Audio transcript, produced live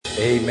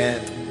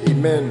Amen.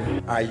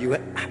 Amen. Are you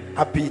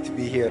happy to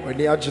be here? Are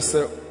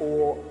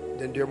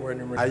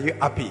you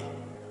happy?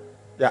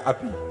 Yeah,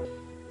 happy.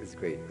 It's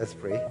great. Let's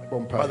pray.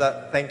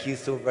 Father, thank you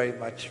so very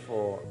much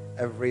for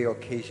every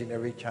occasion,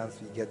 every chance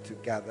we get to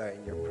gather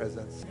in your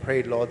presence.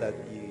 Pray, Lord, that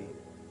you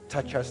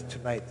touch us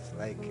tonight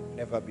like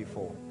never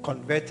before.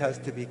 Convert us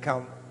to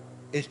become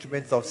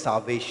instruments of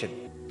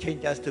salvation.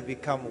 Change us to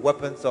become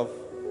weapons of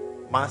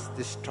mass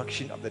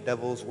destruction of the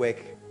devil's work,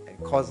 and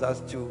cause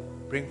us to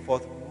bring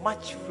forth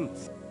much fruit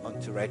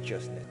unto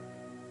righteousness.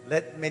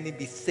 Let many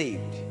be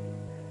saved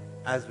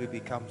as we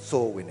become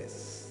soul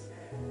winners.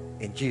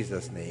 In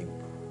Jesus' name,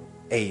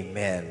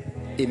 amen.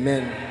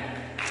 Amen.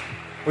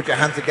 Put your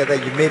hands together.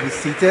 You may be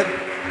seated.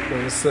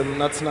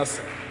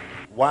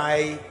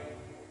 Why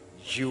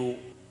you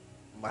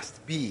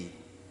must be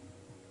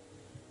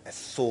a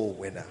soul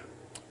winner.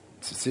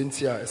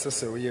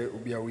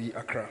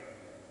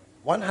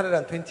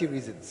 120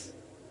 reasons.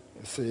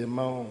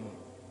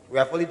 We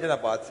have only done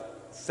about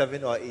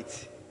 7 or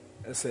 8.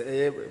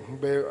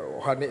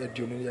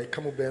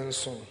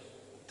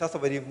 Tell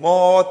somebody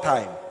more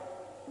time.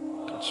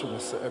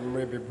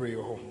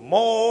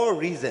 More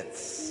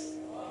reasons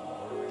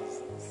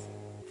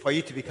for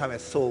you to become a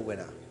soul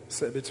winner.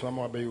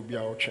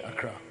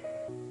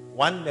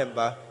 One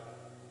member,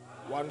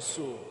 one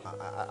soul.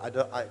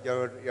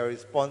 Your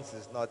response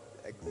is not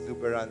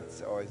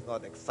exuberant or is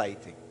not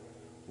exciting.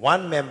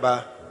 One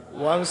member,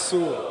 one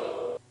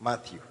soul.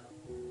 Matthew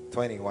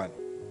 21.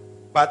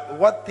 But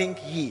what think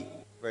ye?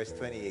 Verse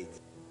 28.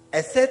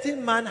 A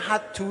certain man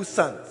had 2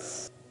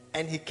 sons,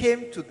 and he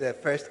came to the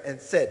first and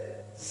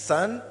said,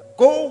 Son,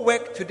 go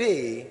work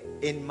today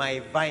in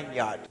my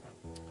vineyard.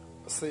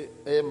 Say,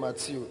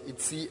 Matthew,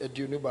 it's a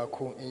dunu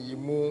bako and you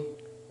move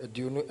a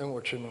dunu and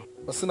watching.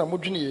 But son, I'm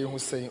who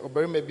say,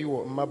 Ober may be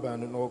what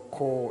Maban or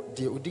call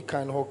the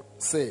Udikan Hawk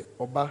say,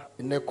 Oba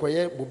in a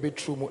quiet will be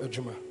true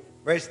ejuma.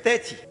 Verse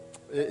 30.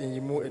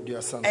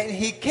 And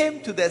he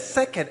came to the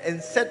second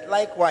and said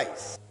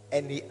likewise.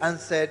 And he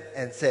answered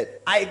and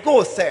said, I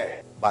go,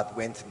 sir, but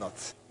went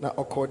not. Now,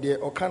 Okodia,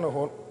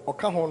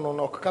 Okahono,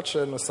 no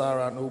catcher, no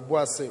Sarah, no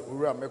Boise,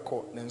 Ura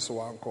Meko,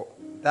 Nenso Uncle.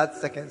 That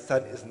second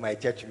son is my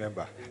church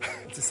member.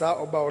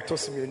 Tisa about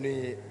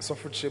Tosimi,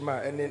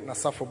 Sofuchima, and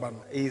Nasafoban.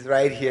 He's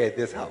right here at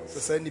this house.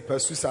 Send the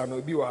Persusa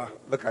no Biwa.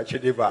 Look at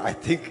your neighbor. I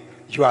think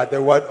you are the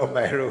one on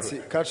my road.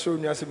 Catch you,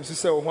 Yasim,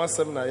 Susa, 1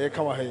 7 na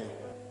Yakawahe.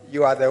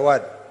 You are the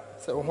one.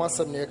 So 1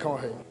 7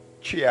 Yakawahe.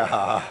 Cheer.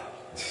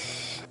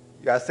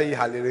 You are saying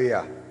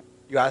hallelujah.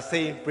 You are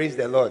saying praise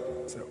the Lord.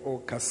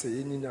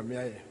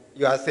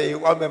 You are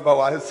saying one member,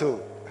 one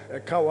soul. I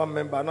can't one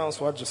member announce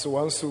what just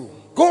one soul.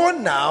 Go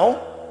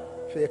now.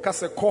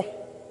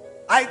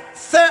 I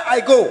say I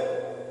go.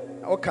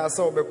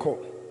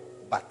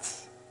 But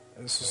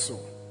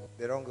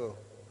they don't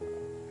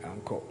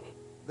go.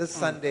 This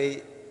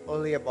Sunday,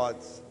 only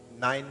about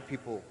 9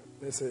 people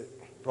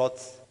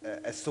brought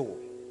a soul.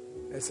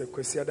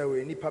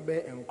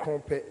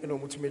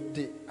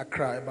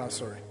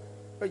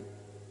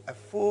 A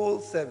full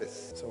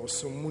service.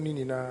 Only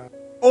 9.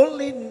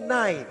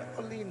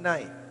 Only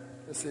 9.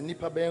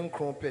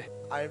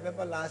 I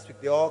remember last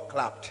week they all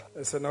clapped.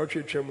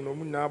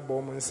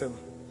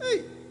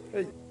 Hey.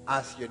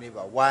 Ask your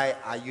neighbor, why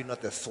are you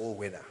not a soul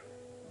winner?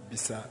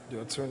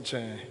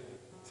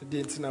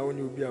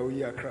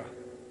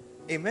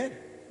 Amen.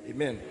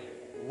 Amen.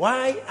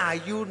 Why are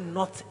you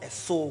not a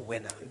soul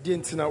winner?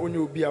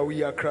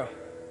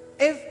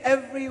 If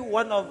every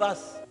one of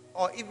us,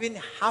 or even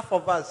half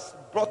of us,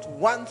 brought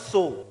one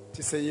soul,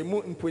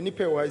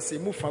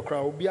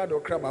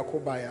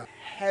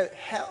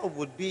 hell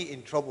would be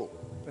in trouble.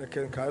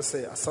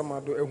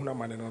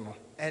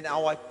 And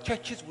our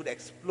churches would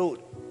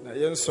explode.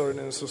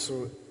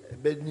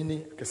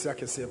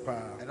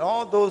 And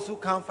all those who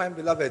can't find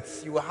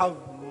beloveds, you will have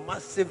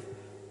massive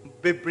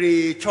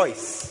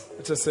choice.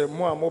 You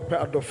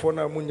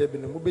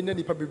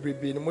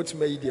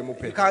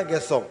can't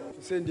get some.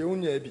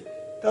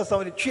 Tell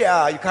somebody,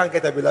 cheer, you can't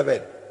get a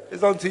beloved.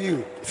 It's on to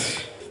you.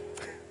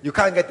 You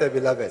can't get a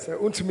beloved.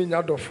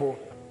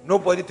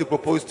 Nobody to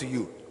propose to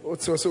you.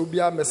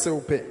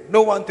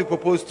 No one to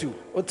propose to.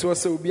 Tell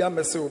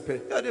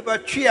them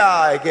about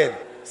cheer again.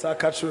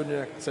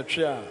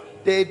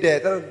 They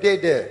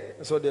there.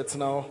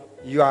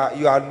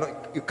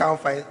 You can't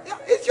find.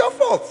 It's your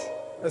fault.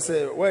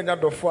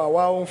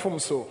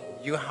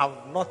 You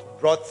have not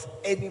brought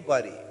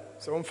anybody.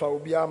 Tell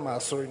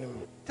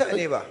your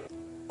neighbor.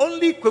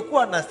 Only Kweku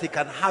Anansi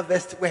can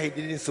harvest where he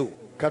didn't sow.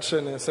 Only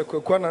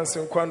Kweku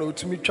Anansi.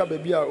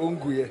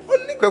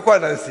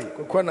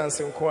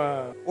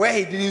 Where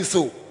he didn't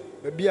sow.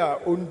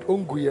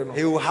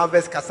 He will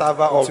harvest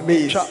cassava or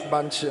maize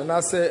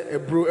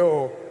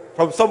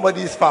from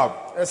somebody's farm.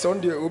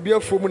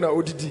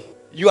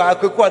 You are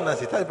Kweku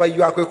Anansi. Tell me,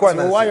 you are Kweku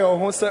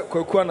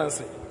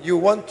Anansi. You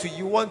want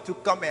to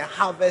come and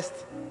harvest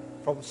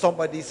from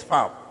somebody's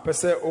farm.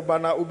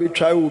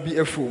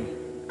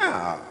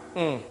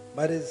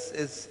 But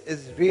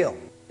it's real.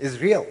 It's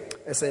real.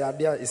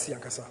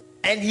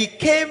 And he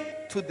came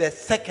to the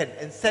second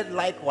and said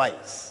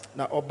likewise.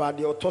 Na oba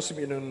de otoso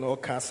no no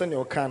ka se ne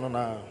oka no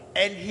na.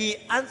 And he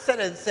answered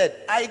and said,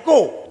 I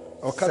go,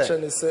 Oka sir,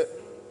 che ne se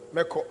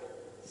meko.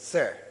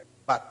 sir,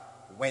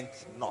 but went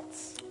not.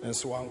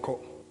 Enso wanko.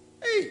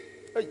 Hey,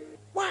 Hey,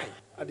 why?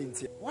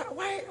 adinti.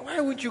 Why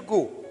won't you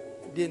go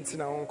Dinti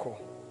na onko.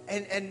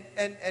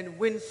 and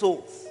win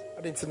souls?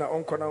 Adinti na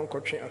onko na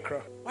onko twen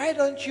akra. Why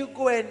don't you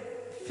go and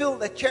fill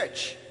the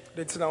church?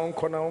 Dinti na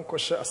onko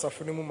hye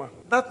asafo ne mu ma.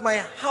 That my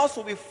house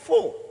will be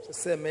full.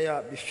 Se me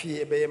ya be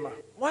fie ebeyema.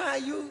 Why are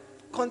you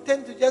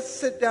content to just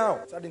sit down?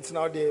 Adinti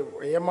na de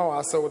eyema wa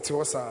asa wote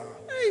ho sa.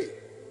 Hey.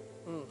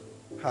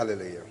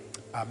 Hallelujah.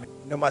 Amen.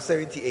 Number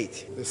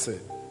 78. They say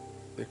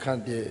they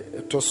can't de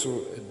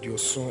etoso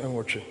ediosun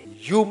enwotwe.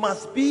 You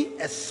must be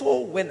a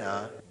soul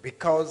winner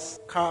because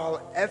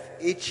Carl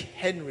F.H.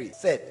 Henry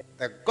said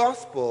the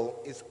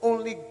gospel is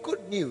only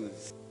good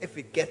news if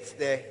it gets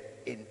there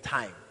in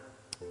time.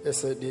 They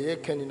say the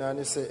yekenina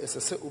ni say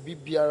ese obi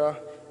biara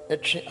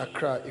etwe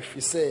akra if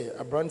you say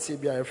abrantie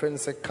bia your friend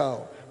say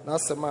Carl na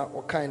asema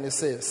okan ni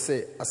say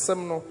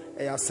asem no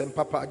e asem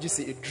papa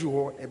agise edru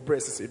ho e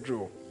breast edru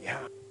ho. Yeah.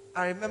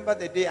 I remember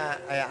the day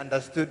I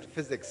understood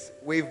physics,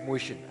 wave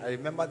motion. I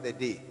remember the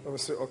day. I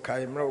say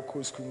okay, mra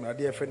o school na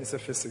dey friend say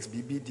physics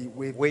BBD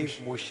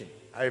Wave motion.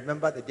 I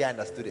remember the day I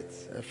understood it.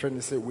 A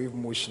friend say wave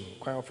motion.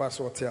 Kwan fa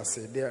so te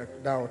ase there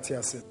down te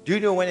ase. Do you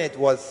know when it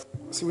was?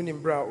 So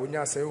when bra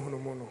onya say ehunu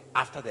mu no.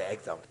 After the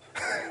exam.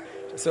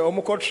 Say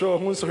omukotro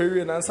hu so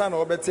hewie na nsa na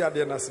obeti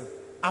ade na se.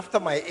 After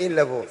my A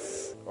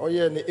levels. Oh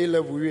yeah, the A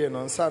level we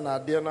no nsa na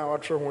ade na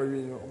watro ho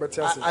we no obeti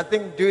ase. I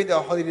think during the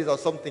holidays or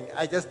something,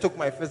 I just took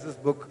my physics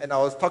book and I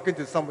was talking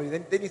to somebody.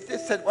 Then he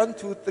said 1,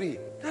 2, 3.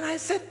 Then I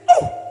said,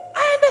 oh,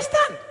 I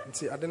understand.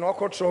 Nti ade na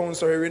okotro hu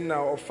so hewie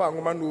na ofa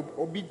ngoma no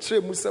obi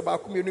kire mu se ba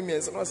ko mienu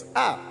miense no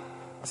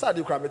asa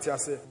de kra beti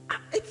ase.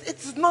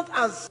 It's not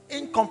as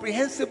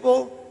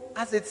incomprehensible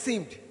as it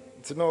seemed.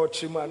 Nti na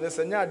ochi mu ade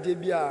se nya ade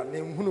bia na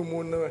nhunu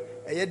mu no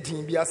eye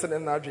din bia se na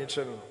adwen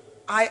kire no.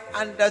 I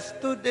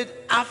understood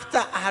it after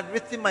I had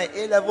written my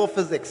A-level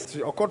physics.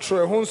 Even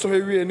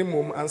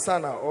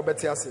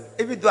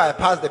though I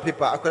passed the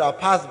paper, I could have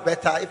passed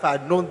better if I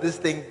had known this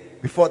thing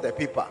before the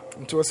paper.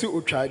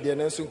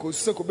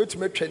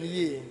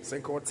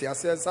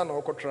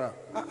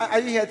 Are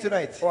you here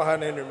tonight?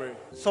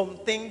 Some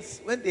things,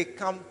 when they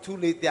come too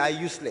late, they are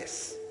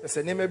useless.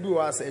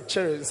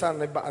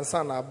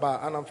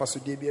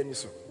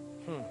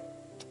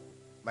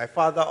 My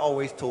father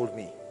always told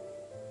me,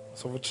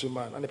 never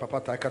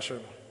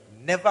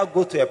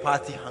go to a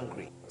party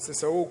hungry.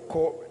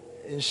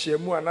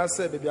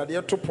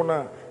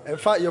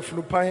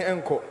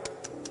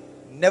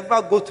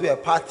 Never go to a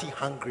party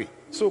hungry.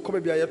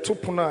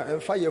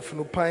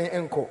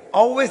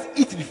 Always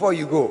eat before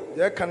you go.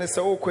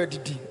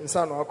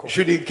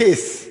 Should in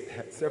case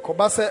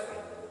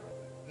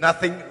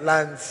nothing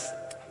lands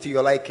to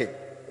your liking.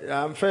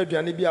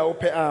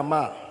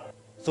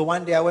 So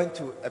one day I went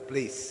to a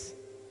place.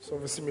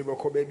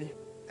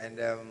 And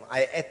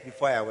I ate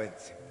before I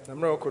went.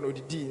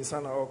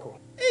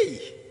 Hey,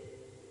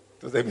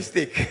 it was a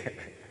mistake.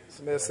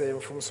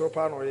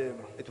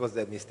 It was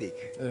a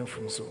mistake. Do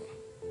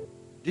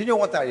you know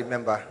what I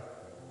remember?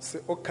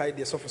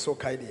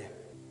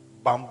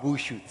 Bamboo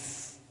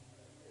shoots.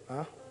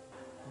 Huh?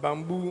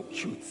 Bamboo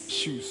shoots.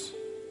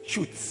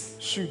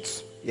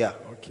 Shoots. Yeah.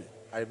 Okay.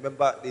 I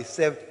remember they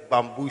served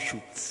bamboo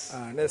shoots.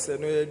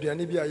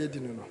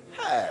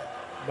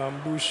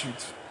 Bamboo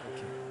shoots.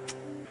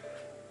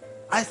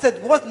 I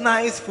said, what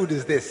nice food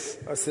is this?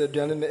 I said,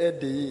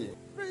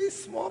 very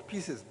small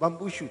pieces,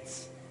 bamboo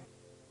shoots.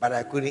 But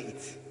I couldn't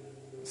eat.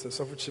 So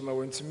Sofuchima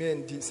went to me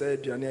and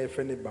said,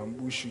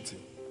 bamboo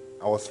shooting.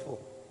 I was full.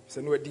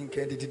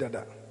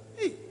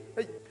 Hey.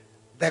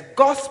 The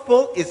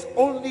gospel is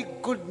only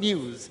good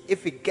news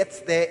if it gets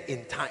there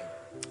in time.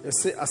 Tell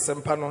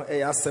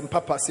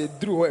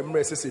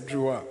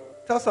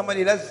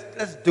somebody,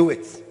 let's do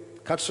it.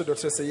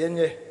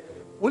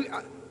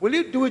 Will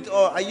you do it,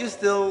 or are you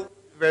still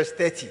verse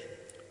 30?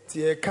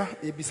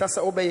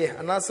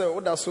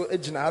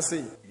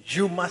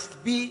 You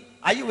must be,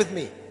 are you with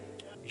me?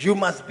 You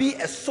must be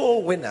a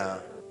soul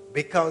winner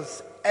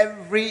because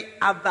every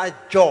other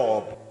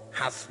job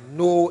has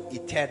no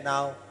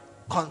eternal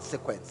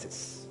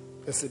consequences.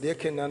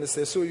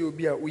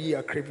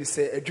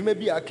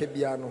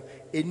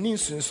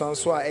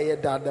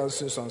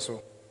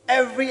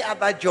 Every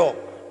other job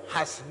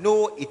has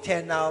no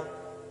eternal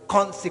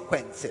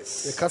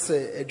consequences.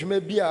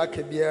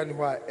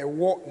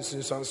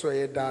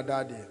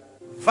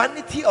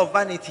 Vanity of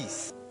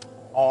vanities,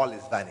 all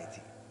is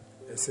vanity.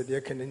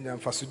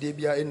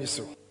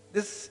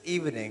 This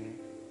evening,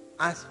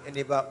 ask a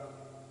neighbor,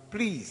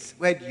 please,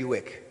 where do you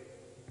work?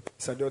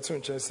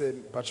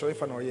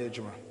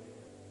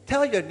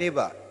 Tell your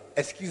neighbor,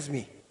 excuse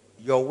me,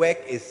 your work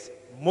is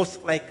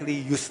most likely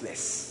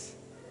useless.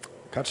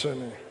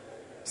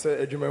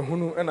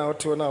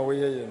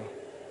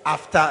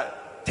 After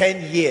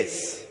 10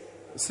 years,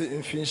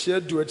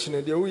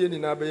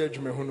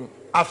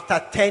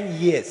 after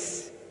 10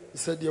 years,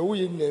 said,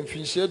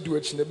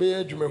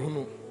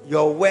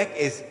 your work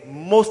is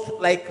most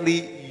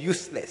likely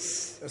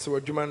useless. It's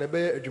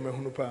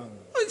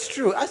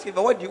true. Ask him,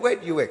 where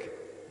do you work?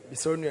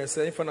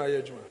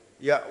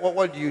 Yeah,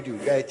 what do you do?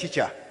 You're a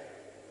teacher.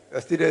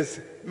 Your students,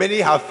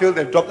 many have failed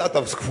and dropped out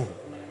of school.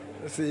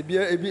 What do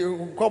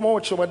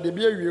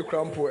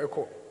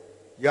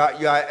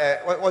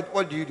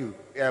you do?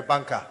 You're a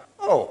banker.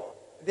 Oh,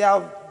 they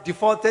have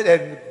defaulted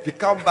and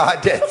become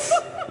bad debts.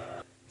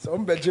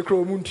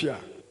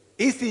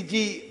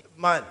 ECG,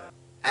 man.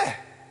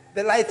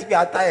 The lights we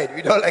are tired.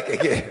 We don't like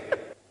again.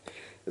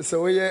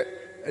 So you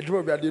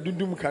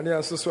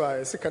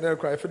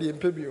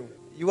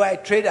are a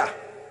trader.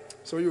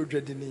 So you're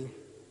dreading.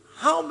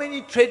 How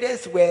many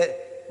traders were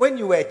when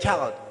you were a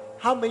child?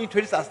 How many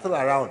traders are still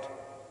around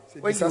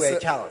when you were a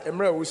child? Even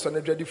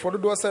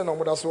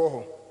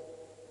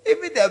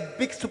the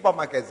big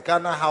supermarkets,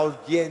 Ghana House,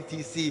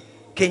 GNTC,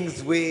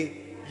 Kingsway,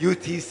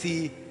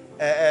 UTC,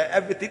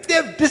 everything,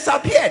 they've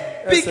disappeared.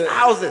 Big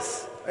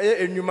houses.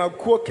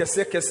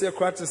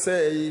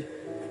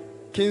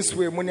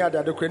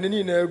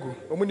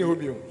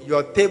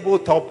 Your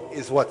tabletop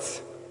is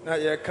what?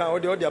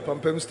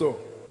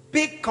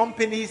 Big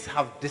companies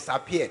have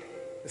disappeared.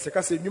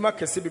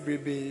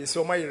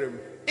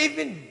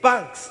 Even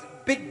banks,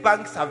 big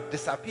banks have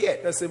disappeared.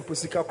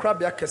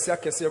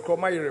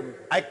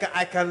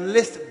 I can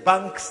list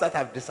banks that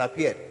have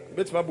disappeared.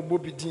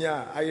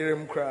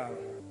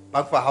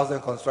 Bank for Housing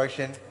and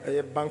Construction.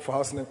 Bank for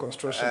Housing and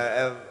Construction.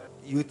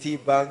 UT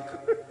Bank,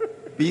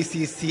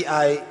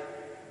 BCCI,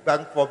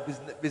 Bank for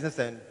Business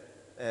and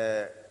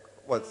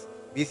what's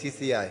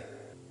BCCI?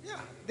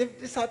 Yeah, they've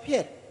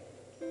disappeared.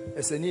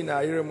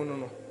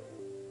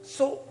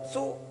 So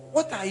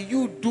what are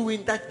you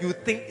doing that you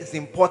think is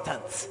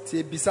important?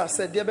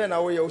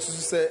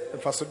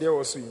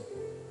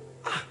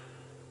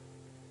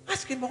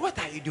 Ask him, what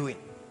are you doing?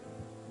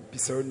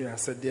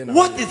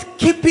 What is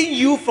keeping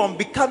you from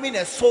becoming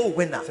a soul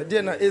winner?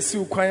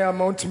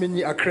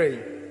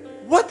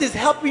 What is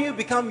helping you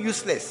become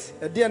useless?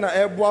 I'm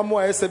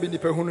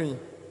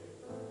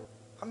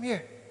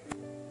here.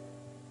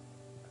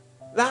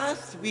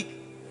 Last week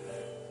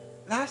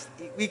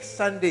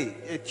Sunday,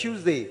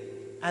 Tuesday,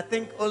 I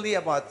think only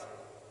about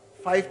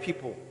 5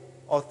 people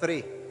or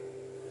 3.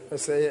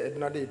 Last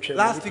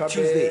week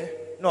Tuesday.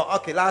 No,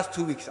 okay, last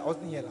 2 weeks. I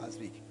wasn't here last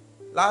week.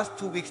 Last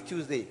 2 weeks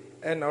Tuesday.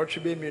 Only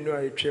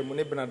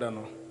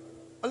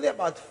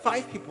about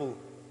 5 people.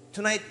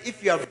 Tonight,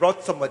 if you have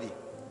brought somebody,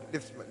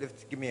 lift,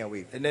 give me a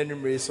wave.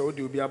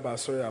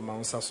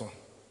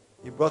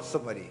 You brought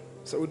somebody.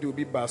 1,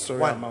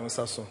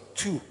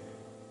 2,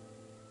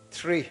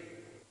 3,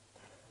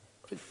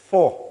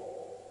 4.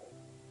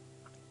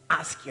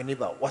 Ask your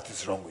neighbor, what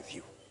is wrong with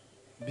you?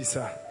 What is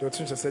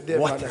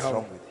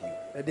wrong with you?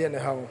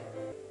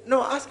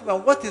 No, ask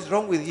about what is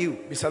wrong with you.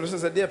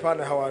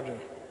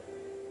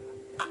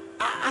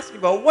 Ask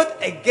about what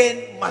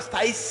again must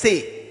I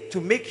say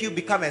to make you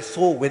become a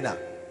soul winner?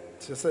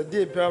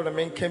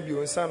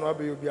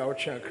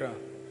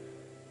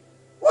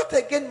 What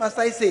again must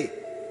I say?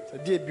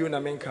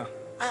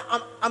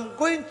 I'm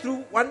going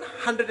through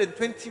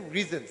 120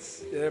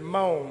 reasons.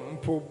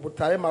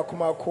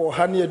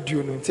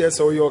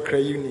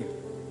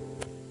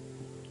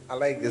 I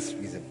like this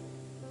reason.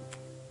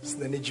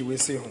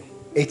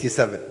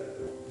 87.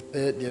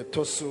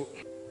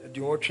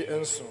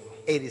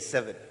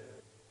 87.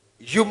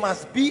 You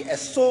must be a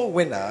soul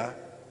winner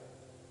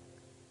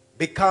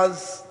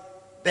because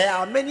there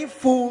are many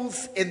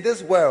fools in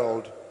this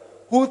world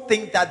who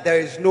think that there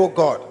is no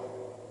God.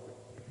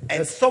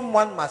 And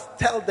someone must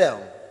tell them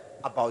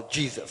about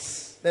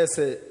Jesus.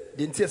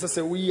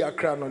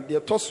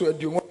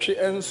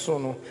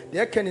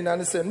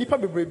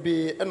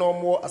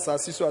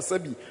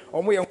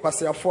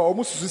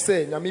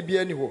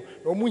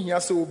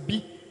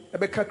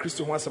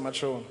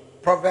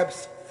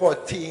 Proverbs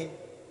 14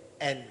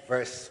 and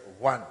verse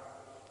 1.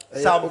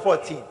 Psalm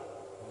 14.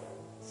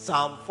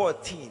 Psalm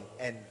 14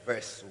 and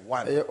verse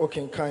 1.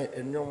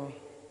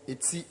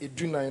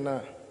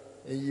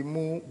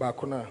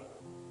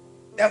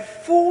 The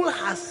fool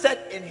has said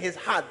in his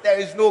heart, there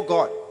is no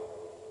God.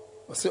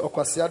 You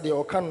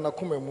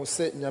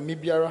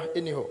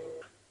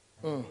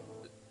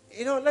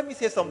know, let me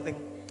say something.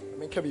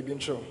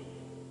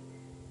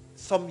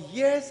 Some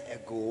years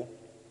ago,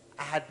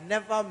 I had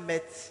never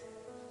met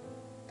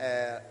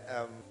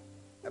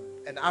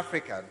an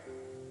African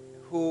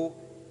who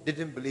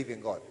didn't believe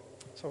in God.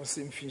 Some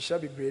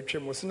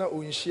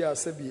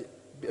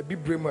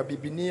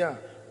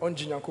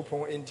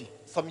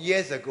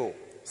years ago,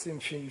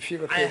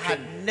 I had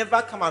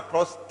never come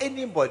across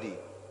anybody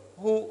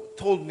who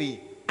told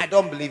me, I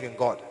don't believe in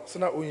God.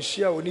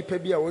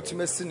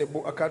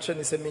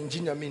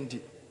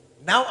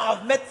 Now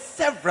I've met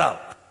several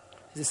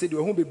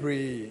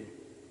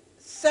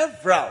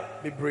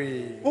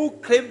who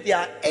claim they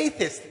are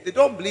atheists. They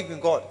don't believe in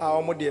God.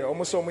 How many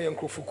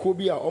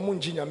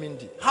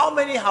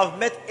have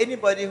met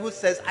anybody who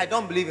says, I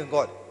don't believe in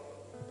God?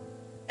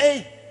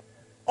 Hey,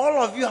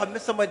 all of you have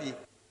met somebody.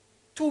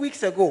 2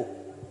 weeks ago,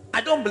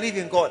 I don't believe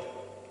in God.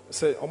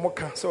 Say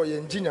omoka so ye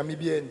nji nyame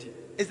bi andi.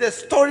 It's the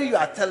story you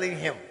are telling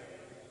him.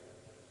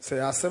 Say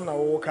asem na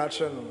wo ka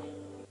kire no.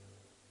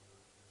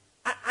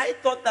 I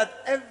thought that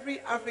every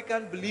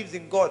African believes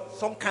in God,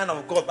 some kind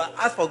of God, but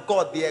as for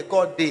God, they are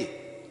God day.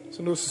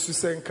 So no susu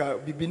senka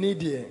bibini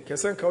die, ke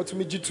senka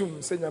otumi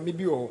gitum se nyame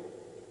bi o.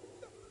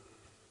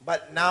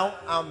 But now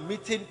I'm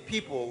meeting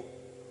people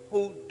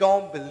who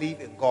don't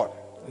believe in God.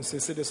 And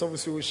say the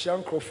service we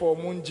shan crofo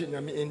munji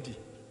nyame endi.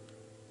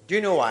 Do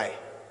you know why?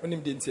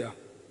 Onim de ntia.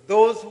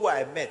 Those who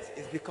I met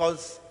is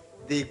because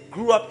they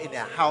grew up in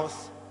a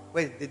house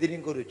where they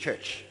didn't go to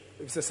church.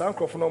 If say san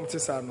crofo no mte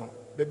sa no,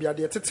 baby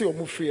ade tete o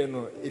mu free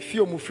no, efi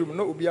o mu free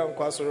no obi an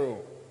kwa soro.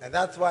 And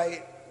that's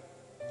why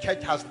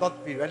church has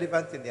not been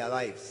relevant in their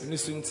lives. Ni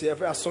su ntia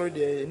fa asoro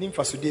de ni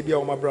mfa so de bia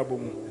o mabrabo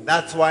mu. And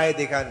that's why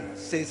they can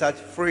say such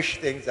fresh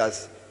things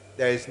as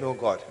there is no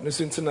God. Ni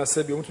su ntina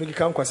se bi o mutumi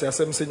kan kwase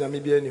asem se nyame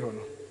bia ni ho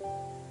no.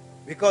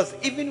 Because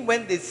even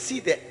when they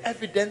see the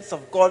evidence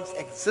of God's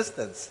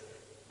existence,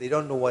 they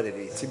don't know what it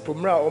is.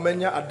 Simpomra o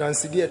manya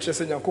adansidi e kire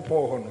se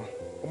nyankopon ho no.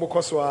 O mo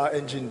koso a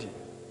engindi.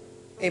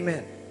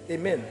 Amen.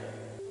 Amen.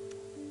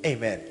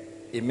 Amen.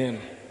 Amen.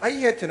 Are you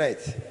here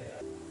tonight?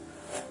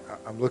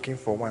 I'm looking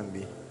for one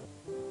B.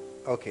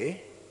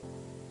 Okay.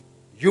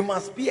 You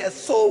must be a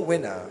soul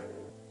winner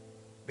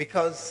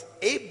because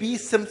A.B.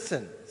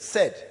 Simpson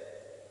said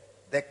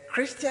the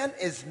Christian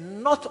is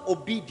not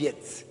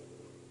obedient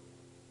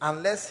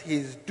unless he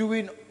is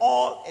doing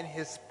all in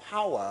his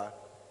power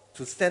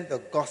to send the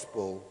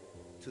gospel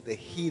to the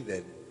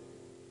heathen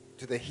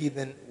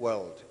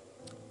world.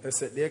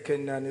 Ese de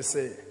ken na ne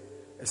say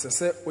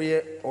ese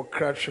oye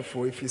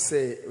okratwefo if you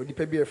say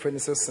onipa bi efre ne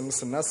se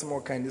Simpson na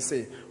some kind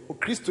say o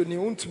Kristo ni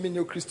untumi ne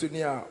o Kristo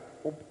ni a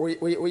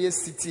oye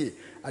city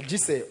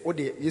agise o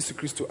de Yesu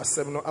Kristo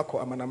asem no akọ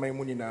amanaman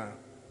mu nyina.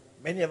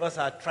 Many of us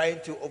are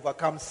trying to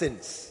overcome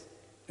sins.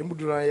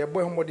 Emudura ye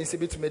boy homodin se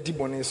betuma di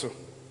bone so.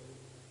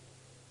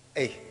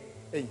 Hey,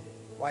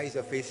 why is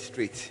your face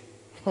straight?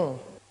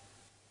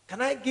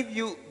 Can I give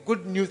you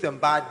good news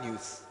and bad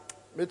news?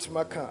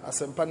 Betuma ka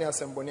asempa ne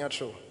asembone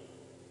atro.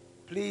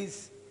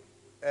 Please,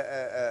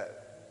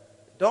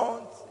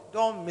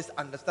 don't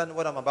misunderstand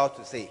what I'm about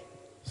to say.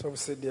 So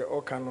say the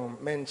okano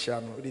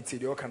mencha no the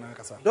okana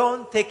kasa.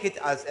 Don't take it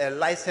as a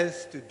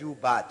license to do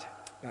bad.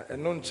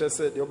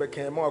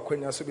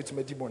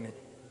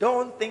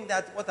 Don't think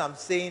that what I'm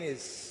saying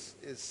is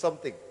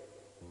something.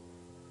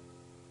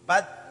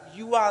 But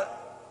you are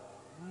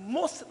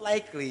most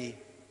likely,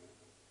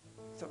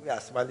 so we are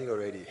smiling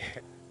already.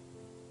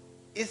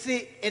 You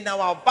see, in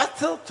our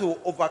battle to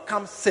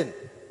overcome sin,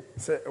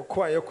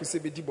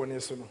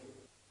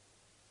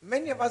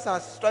 many of us are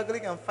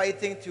struggling and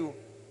fighting to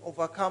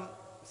overcome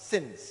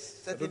sins,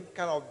 certain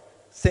kind of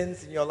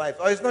sins in your life.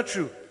 Or it's not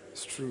true.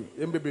 It's true.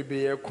 And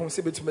we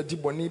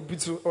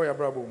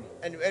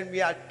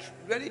are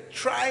really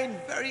trying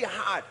very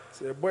hard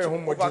to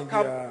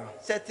overcome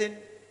certain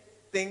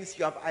things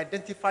you have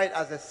identified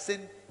as a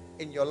sin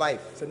in your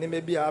life.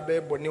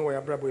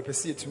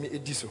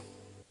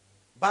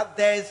 But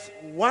there's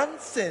one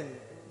sin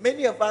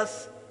many of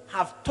us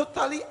have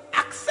totally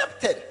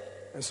accepted.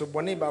 And so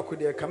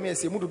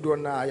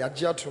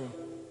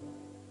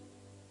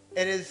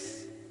it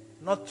is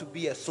not to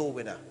be a soul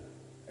winner.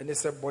 And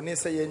it's a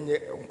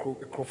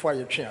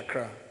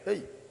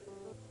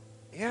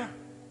Yeah.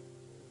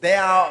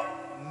 There are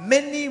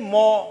many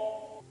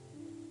more.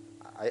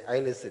 I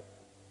listen.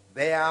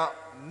 There are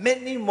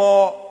many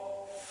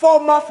more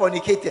former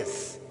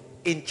fornicators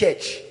in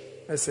church.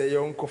 There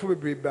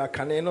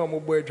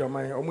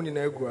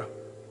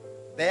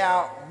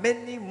are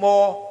many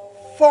more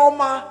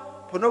former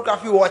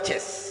pornography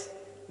watchers.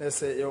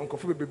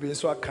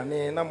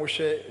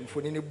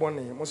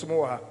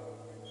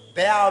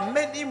 There are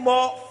many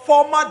more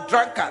former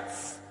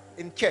drunkards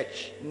in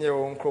church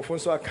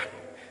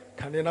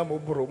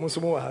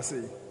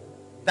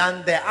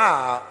than there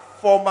are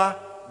former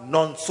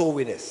non-soul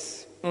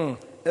winners.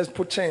 Let's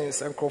put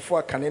chains and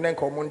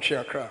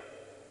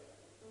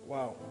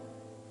wow.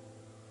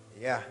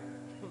 Yeah.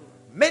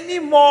 Many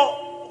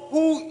more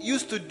who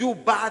used to do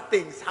bad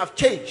things have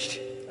changed.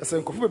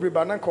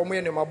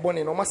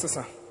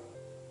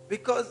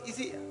 Because you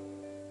see,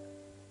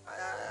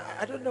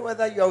 I don't know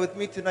whether you are with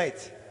me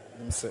tonight.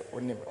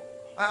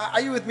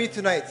 Are you with me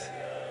tonight?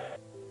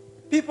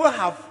 People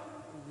have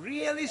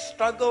really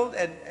struggled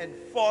and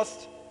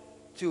forced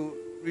to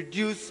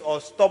reduce or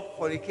stop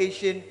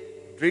fornication,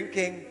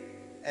 drinking,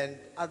 and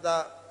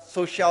other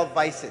social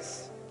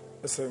vices.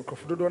 And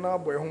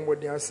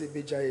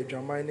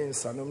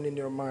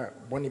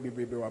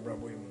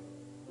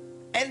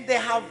they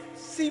have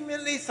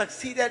seemingly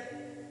succeeded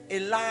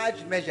in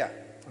large measure.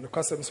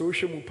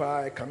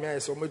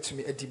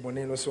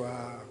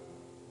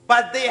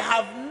 But they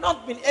have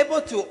not been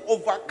able to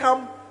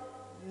overcome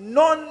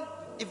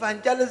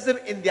non-evangelism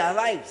in their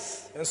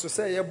lives.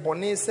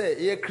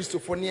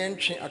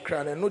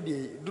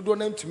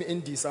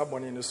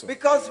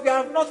 Because we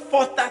have not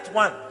fought that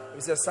one.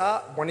 And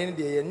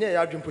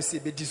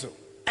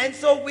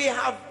so we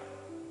have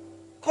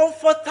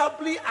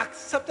comfortably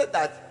accepted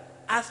that,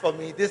 as for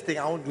me, this thing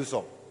I won't do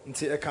so.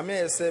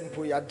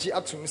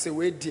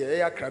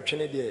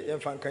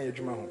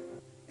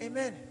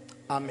 Amen.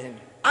 Amen.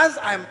 As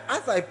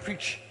I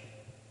preach,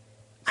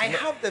 I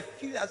have the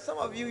feeling that some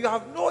of you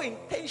have no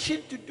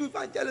intention to do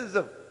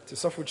evangelism.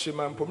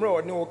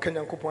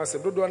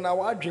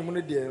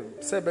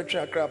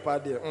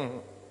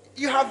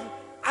 You have,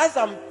 as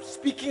I'm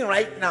speaking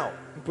right now,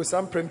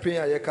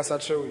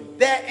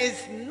 there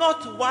is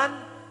not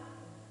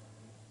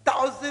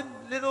 1,000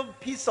 little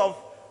piece of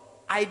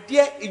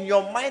idea in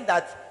your mind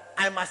that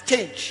I must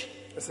change.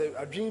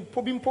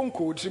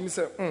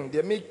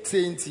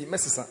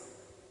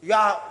 You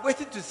are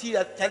waiting to see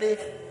that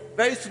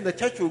very soon the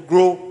church will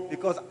grow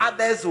because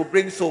others will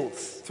bring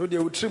souls.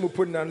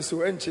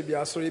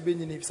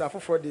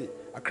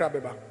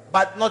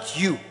 But not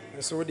you.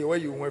 I'm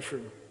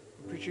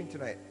preaching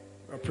tonight.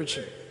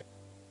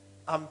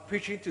 I'm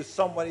preaching to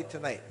somebody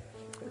tonight.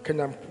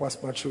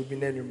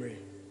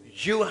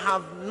 You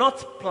have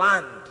not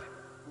planned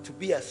to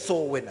be a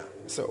soul winner.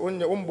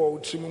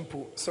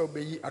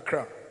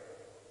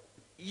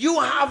 You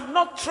have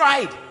not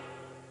tried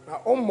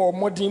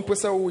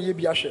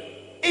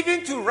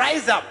even to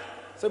rise up.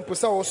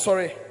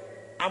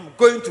 I'm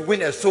going to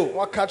win a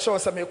soul.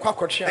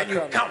 And you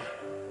come.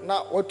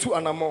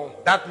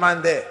 That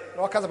man there,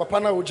 I'm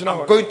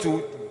going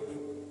to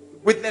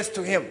witness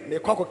to him.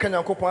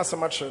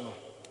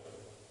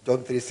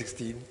 John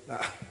 3:16,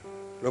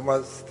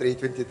 Romans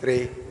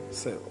 3:23,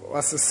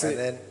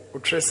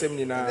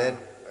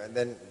 and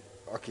then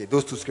okay,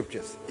 those two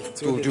scriptures.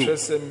 To do.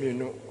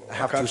 I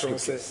have two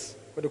scriptures.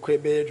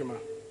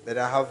 Then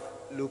I have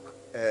Luke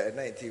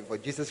 19. For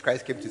Jesus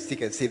Christ came to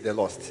seek and save the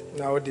lost.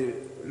 Then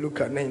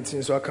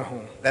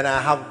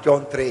I have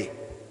John 3.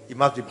 You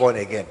must be born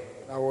again.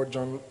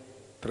 John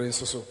 3.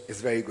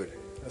 It's very good.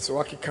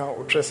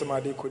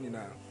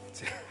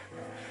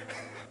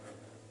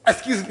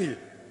 Excuse me.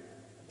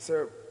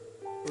 Sir,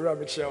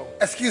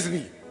 excuse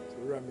me.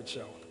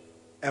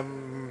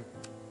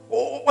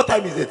 What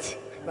time is it?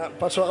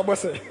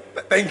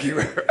 Thank you.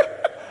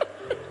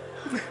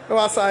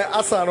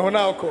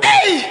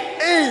 Hey,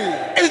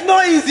 it's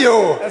not easy.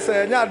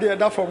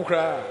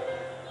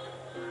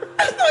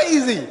 It's not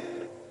easy.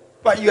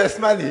 But you are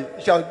smiling.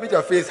 You shall make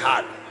your face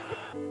hard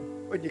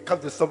when you come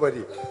to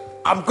somebody.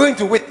 I'm going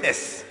to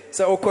witness.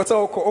 When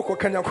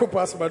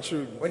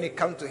you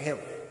come to him,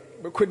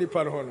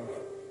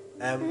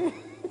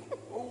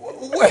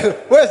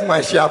 where's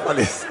my share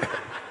palace?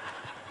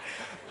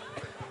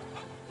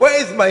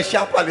 Where is my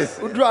share palace?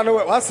 It's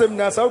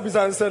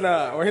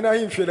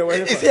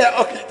here.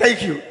 Okay,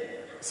 thank you.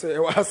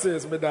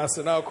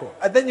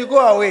 And then you go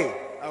away.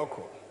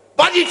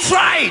 But you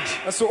tried.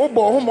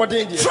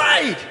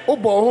 Tried. You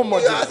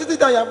are sitting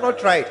down, you have not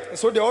tried.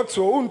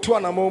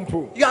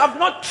 You have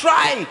not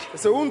tried.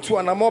 That's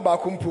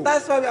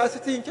why we are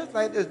sitting in church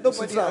like this.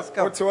 Nobody has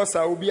come.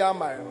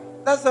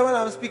 That's why when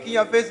I'm speaking,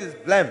 your face is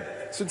blank.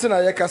 You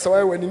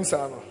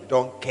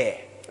don't care.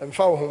 You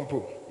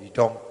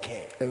don't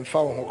care.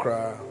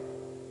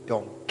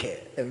 Don't care.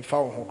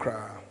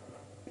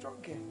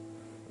 Don't care.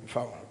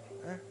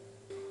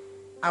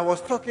 I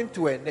was talking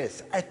to a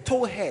nurse. I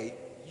told her,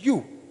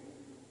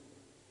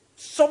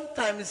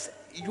 sometimes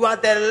you are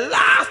the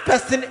last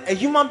person a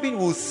human being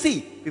will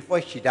see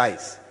before she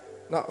dies.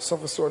 You are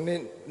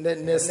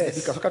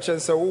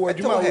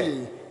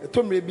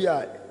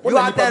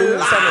the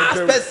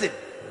last person.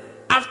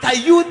 After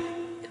you,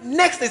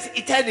 next is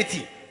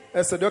eternity.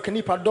 And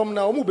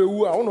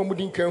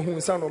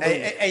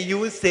you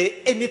will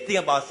say anything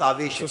about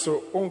salvation. I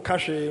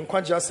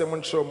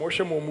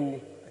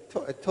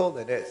told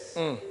the nurse.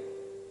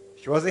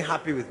 She wasn't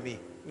happy with me.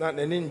 Do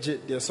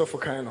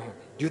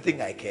you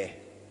think I care?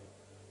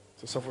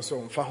 I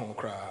don't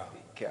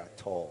care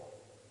at all.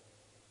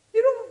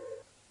 You know,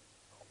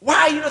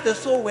 why are you not a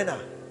soul winner?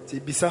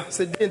 You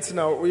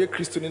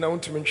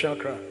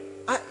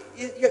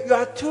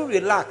are too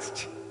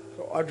relaxed.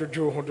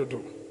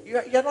 You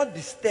are not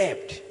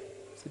disturbed.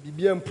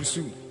 You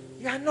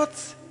are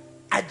not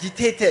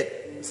agitated.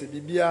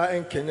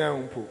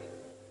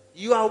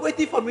 You are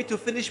waiting for me to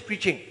finish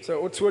preaching.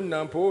 And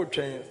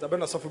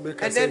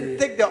then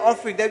take the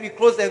offering, then we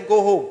close and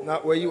go home.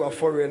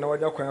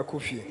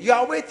 You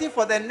are waiting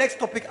for the next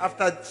topic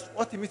after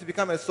what it means to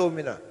become a soul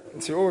winner.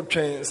 You are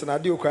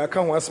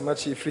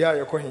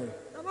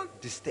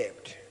not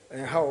disturbed.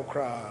 You are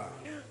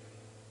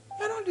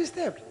not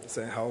disturbed.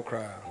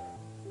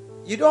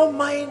 You don't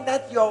mind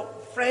that your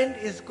friend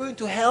is going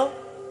to hell?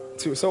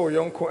 You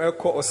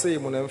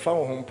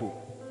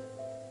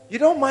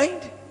don't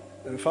mind?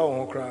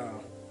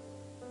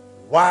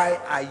 Why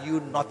are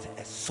you not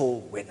a soul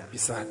winner?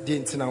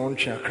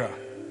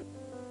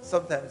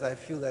 Sometimes I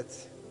feel that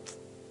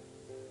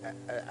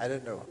I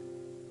don't know.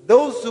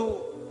 Those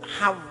who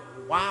have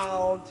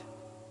wild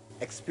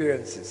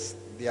experiences,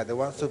 they are the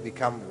ones who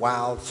become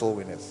wild soul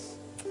winners.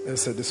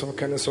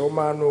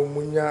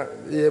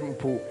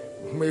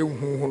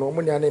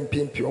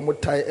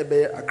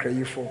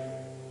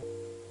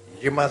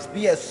 You must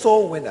be a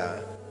soul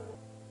winner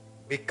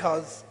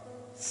Because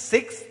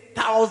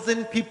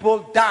 6,000 people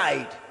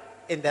died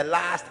in the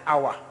last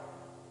hour.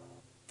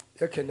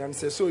 Kenyan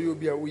says, so you'll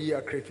be a wee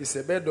a crayfish,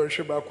 a bed or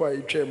shabaqua,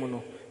 a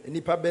tremono, and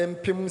nipa ben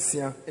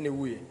pimsia in a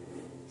way.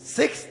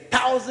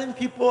 6,000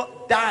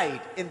 people died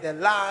in the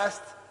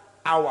last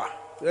hour.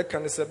 There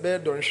can a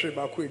bed or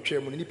shabaqua, a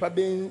tremono, nipa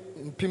ben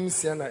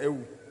pimsia na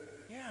ew.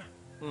 Yeah.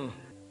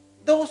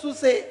 Those who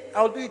say,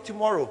 I'll do it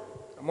tomorrow.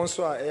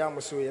 Amonso a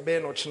yamuso, a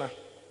ben or chna.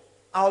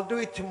 I'll do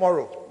it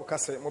tomorrow.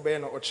 Okase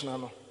mobile or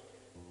chnano.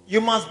 You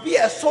must be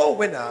a soul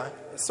winner.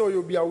 So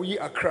you'll be a wee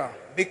Accra.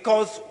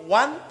 Because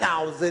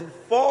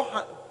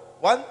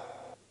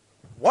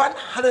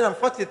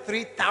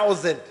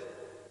 143,000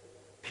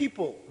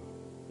 people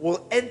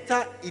will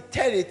enter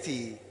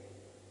eternity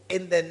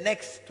in the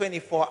next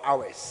 24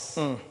 hours.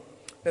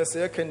 Yes,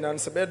 I can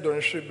answer bed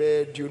don't should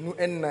be do no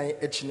and nine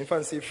etching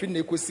fancy free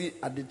necosi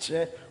at the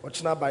chair or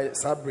china by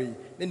Sabri.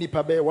 Then he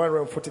pabe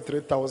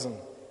 143,000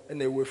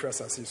 and they will for us.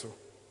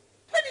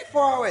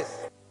 24 hours.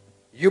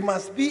 You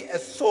must be a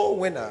soul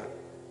winner.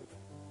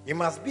 You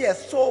must be a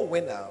soul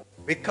winner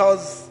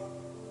because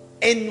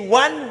in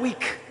 1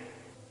 week,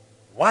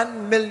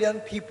 1 million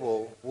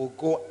people will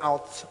go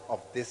out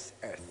of this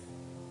earth.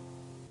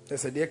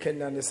 Yes, I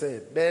can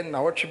say, Ben,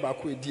 now watch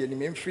back with the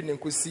enemy free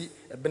and could see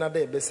a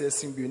Benade Bessa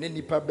Simbu, and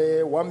Nipa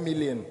Bay 1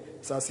 million.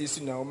 So I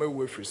see now, my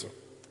way free. So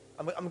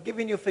I'm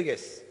giving you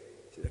figures.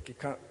 I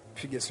can't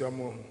figure your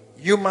more.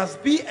 You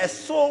must be a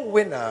soul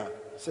winner.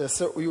 So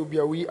you'll be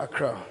a wee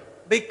Accra.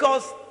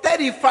 Because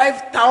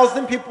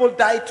 35,000 people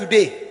died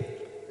today.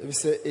 If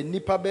say a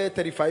Nipa Bay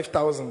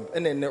 35,000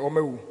 and then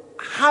Omewu.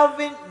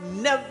 Having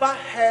never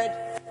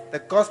heard the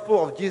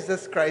gospel of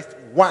Jesus Christ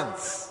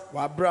once.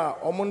 Wabra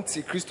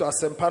omonti Christo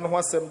asempa no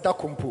asem da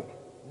kompo.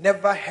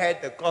 Never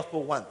heard the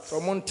gospel once.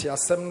 Omonti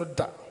asem no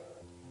da.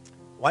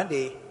 One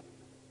day,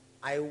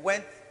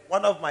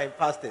 one of my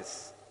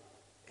pastors,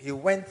 he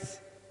went,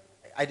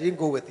 I didn't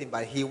go with him,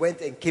 but he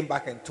went and came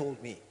back and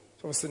told me.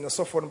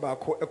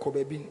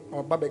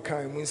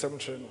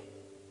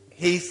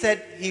 He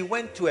said he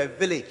went to a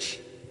village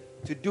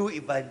to do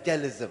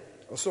evangelism.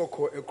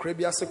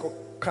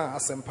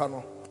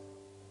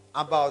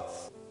 About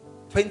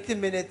 20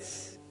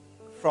 minutes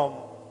from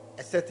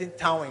a certain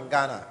town in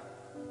Ghana.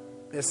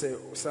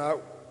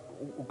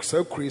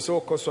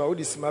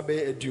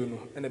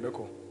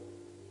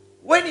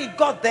 When he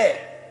got there,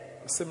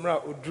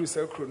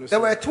 there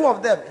were two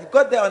of them. He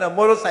got there on a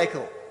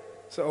motorcycle.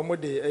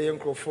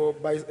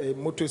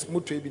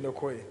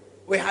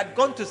 We had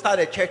gone to start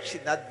a church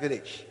in that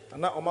village.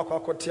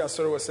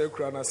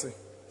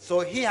 So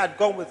he had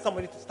gone with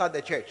somebody to start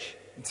the church.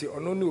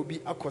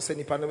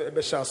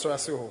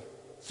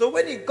 So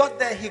when he got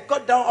there, he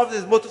got down off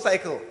his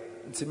motorcycle.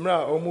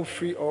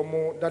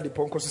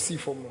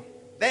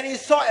 Then he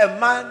saw a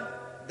man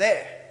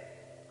there.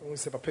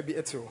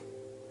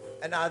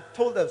 And I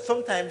told them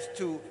sometimes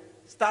to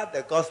start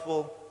the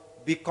gospel,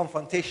 be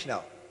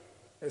confrontational.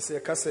 To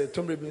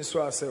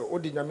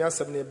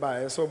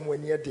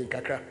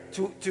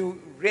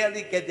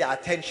really get their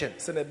attention.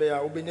 I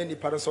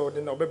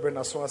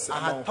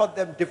had taught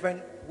them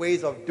different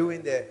ways of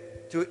doing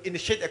to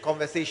initiate a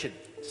conversation.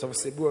 So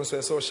he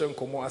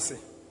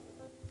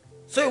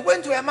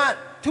went to a man.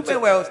 Two men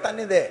were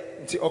standing there.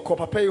 And he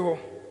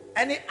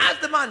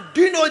asked the man,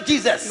 do you know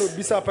Jesus? The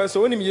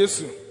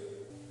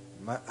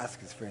man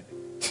asked his friend,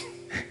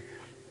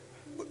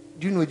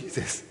 do you know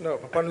Jesus? No.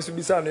 And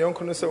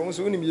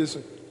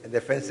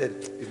the friend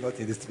said, he's not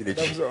in this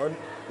village.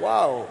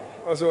 Wow.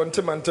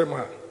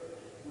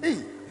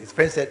 His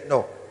friend said,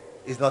 no,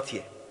 he's not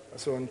here.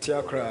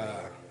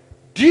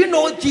 Do you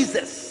know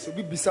Jesus?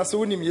 Then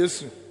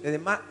the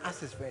man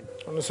asked his friend,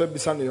 do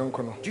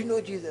you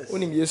know Jesus?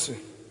 And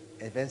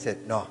the friend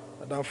said, no,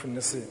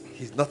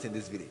 he's not in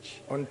this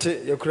village.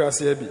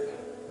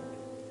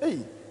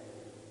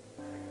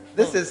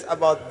 This is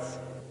about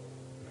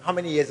how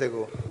many years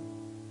ago?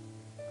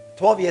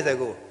 12 years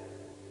ago.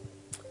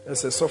 About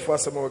 12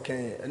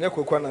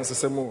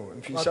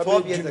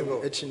 years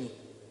ago.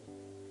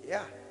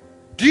 Yeah.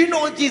 Do you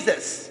know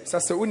Jesus?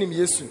 Ask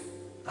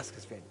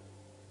his friend.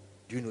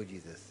 Do you know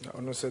Jesus?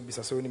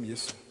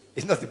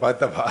 It's not about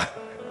that.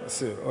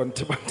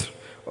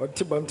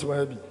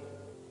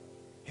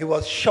 He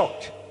was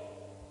shocked.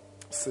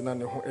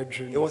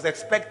 He was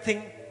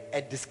expecting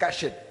a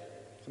discussion.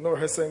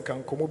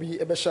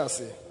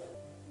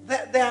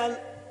 There are,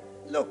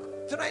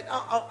 look, tonight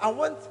I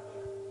want,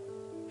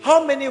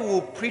 how many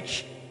will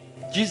preach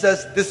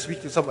Jesus this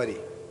week to somebody?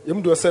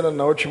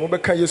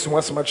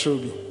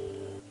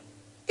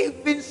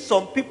 Even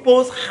some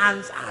people's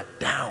hands are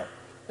down.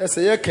 They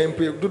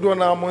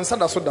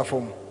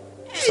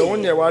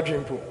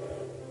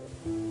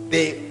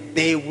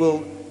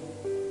will,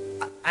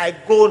 I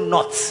go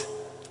not.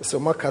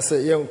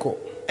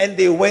 And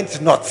they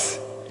went not.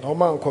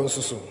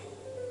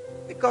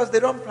 Because they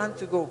don't plan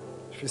to go.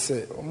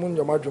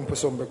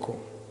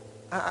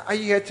 Are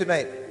you here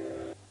tonight?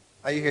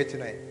 Are you here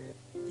tonight?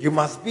 You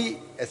must be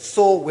a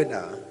soul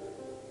winner.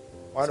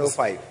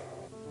 105.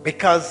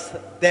 Because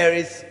there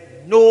is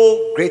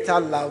no greater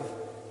love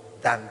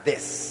than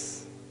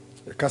this.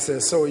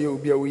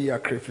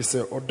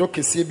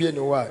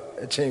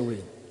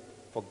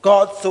 For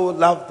God so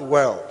loved the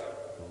world.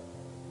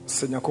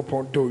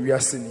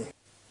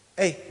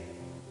 Hey,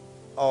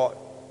 oh,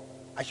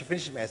 I should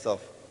finish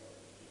myself.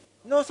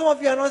 No, some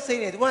of you are not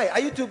saying it. Why? Are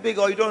you too big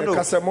or you don't know?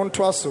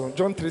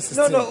 John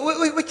 3:16.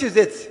 No, which is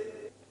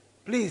it?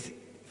 Please,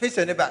 face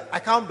your neighbor. I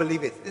can't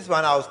believe it. This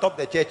one, I'll stop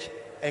the church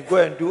and go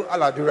and do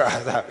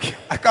Aladura.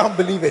 I can't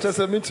believe it.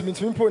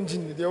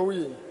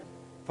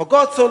 For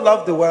God so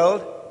loved the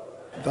world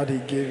that he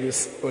gave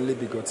his only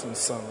begotten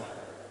Son,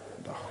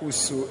 that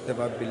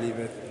whosoever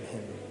believeth in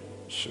him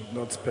should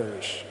not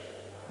perish,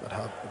 but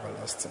have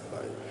everlasting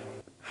life.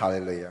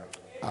 Hallelujah.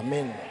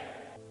 Amen.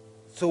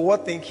 So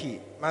what think he?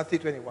 Matthew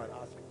 21,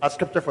 our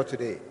scripture for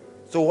today.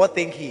 So what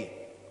think he?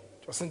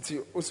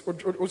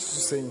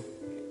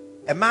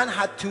 A man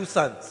had 2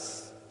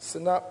 sons.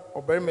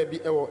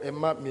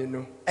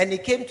 And he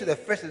came to the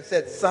first and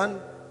said, Son,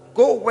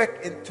 go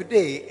work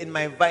today in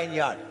my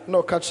vineyard.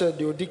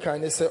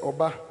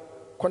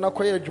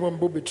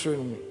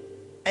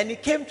 And he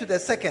came to the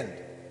second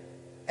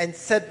and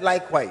said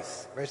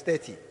likewise. Verse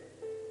 30.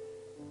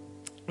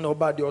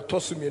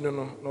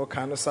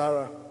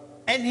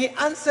 And he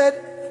answered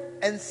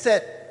and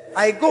said,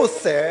 I go,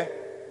 sir,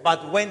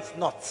 but went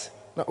not.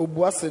 But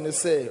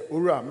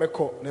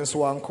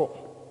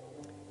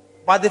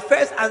the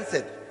first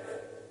answered,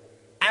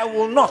 I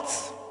will not.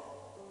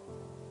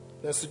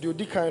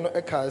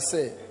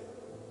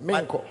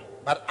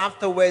 But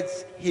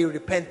afterwards he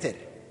repented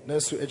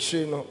and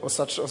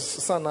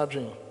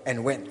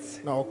went.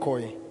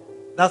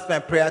 That's my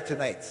prayer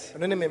tonight.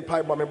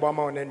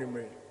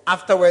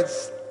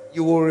 Afterwards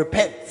you will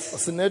repent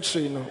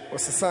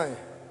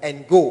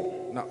and go.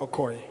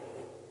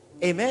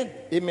 Amen.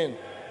 Amen.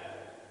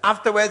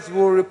 Afterwards we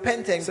will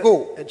repent and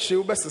go.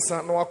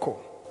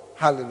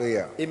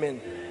 Hallelujah.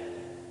 Amen.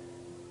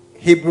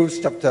 Hebrews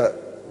chapter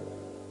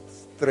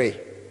 3.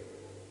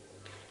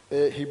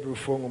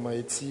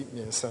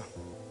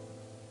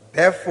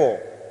 Therefore,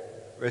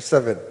 verse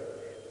 7,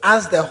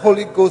 as the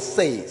Holy Ghost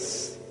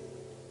says,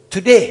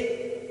 today,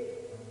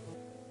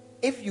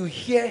 if you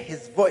hear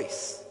his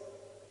voice,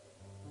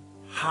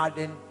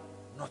 harden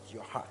not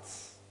your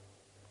hearts.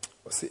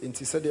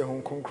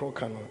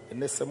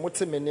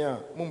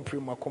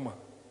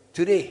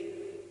 Today,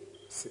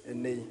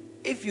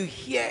 if you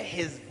hear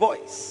his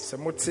voice,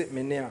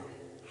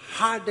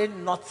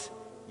 harden not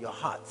your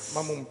hearts.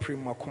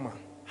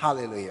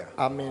 Hallelujah.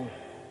 Amen.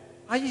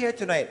 Are you here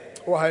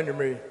tonight?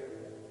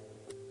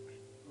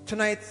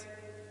 Tonight,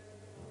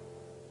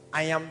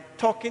 I am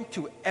talking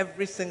to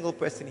every single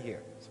person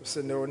here.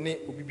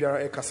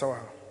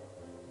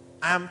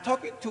 I am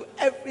talking to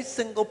every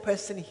single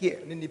person here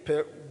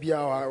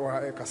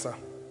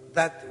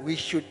that we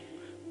should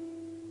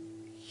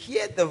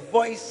hear the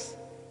voice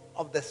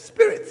of the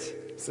Spirit.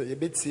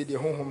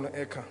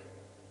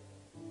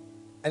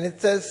 And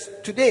it says,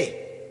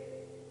 today,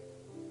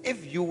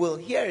 if you will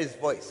hear his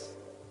voice,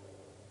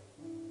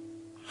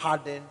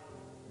 harden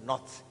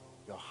not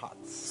your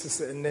hearts.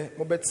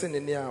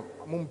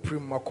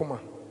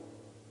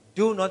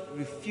 Do not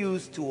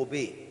refuse to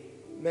obey.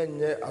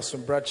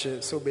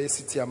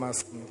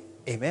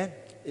 Amen.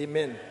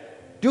 Amen.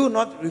 Do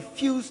not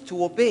refuse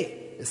to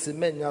obey.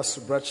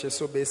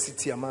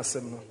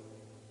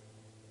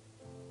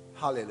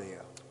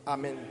 Hallelujah.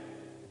 Amen.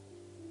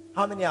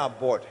 How many are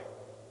bored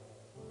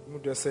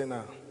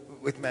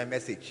with my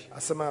message?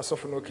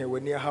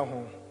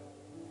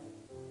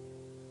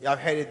 You have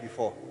heard it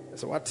before.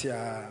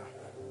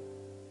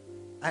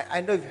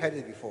 I know you've heard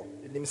it before,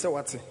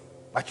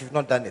 but you've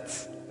not done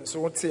it.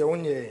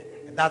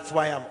 And that's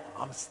why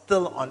I'm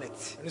still on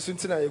it.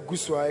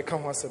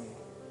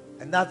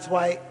 And that's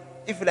why,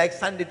 if you like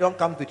Sunday, don't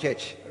come to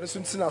church.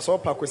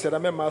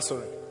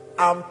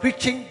 I'm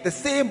preaching the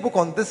same book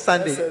on this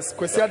Sunday.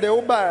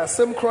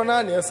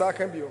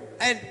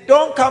 And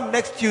don't come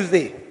next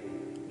Tuesday.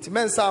 I'm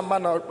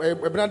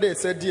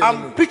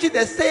preaching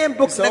the same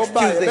book next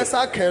Tuesday.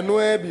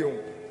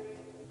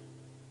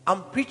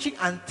 I'm preaching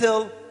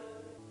until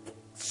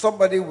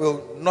somebody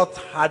will not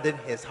harden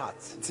his heart.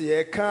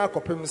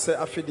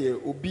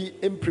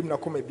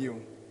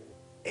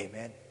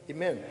 Amen.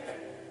 Amen.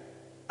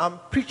 I'm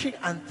preaching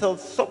until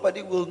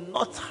somebody will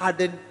not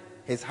harden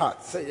his heart.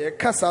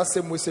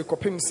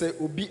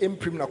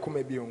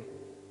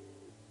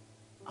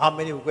 How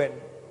many will go and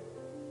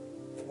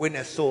win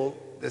a soul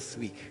this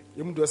week?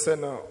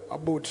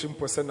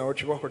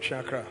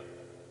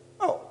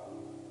 Oh.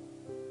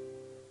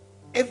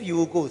 If you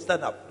will go,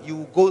 stand up. You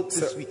will go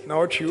this week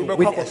to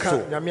win a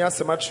soul.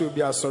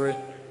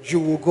 You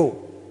will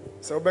go.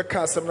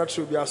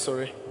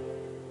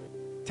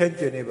 Turn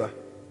to your neighbor.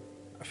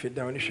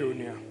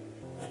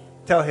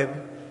 Tell him,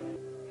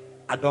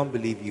 I don't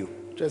believe you.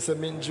 Tell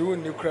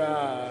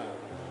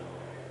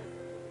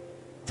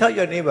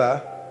your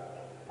neighbor,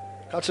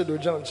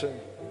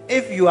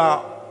 if you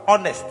are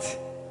honest,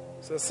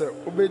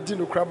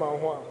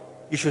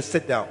 you should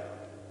sit down.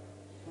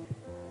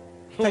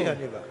 Tell your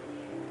neighbor,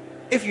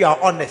 if you are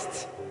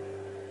honest,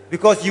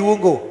 because you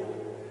won't go.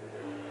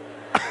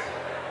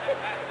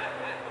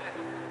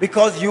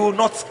 because you will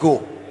not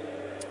go.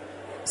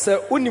 Se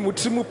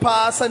unimutrimu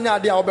pa sanya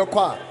ade a obekọ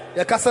a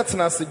ya kasa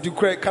tenase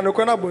dukre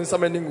kanokọ na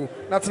bonsam aningu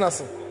na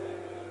tenase.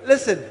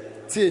 Listen.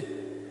 Tie.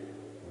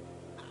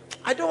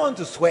 I don't want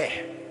to swear.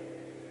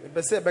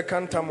 Be be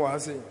kan tam wa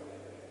say.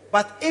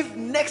 But if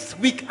next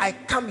week I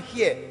come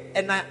here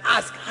and I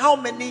ask how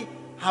many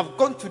have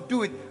gone to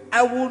do it,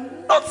 I will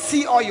not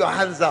see all your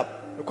hands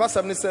up. Because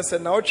I'm say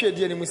na otwe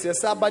die ni musie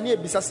say abanye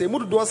ebisa say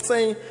mudu do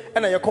sen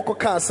na ye kokko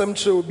ka asem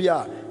kire obi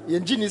a ye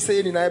ngi ni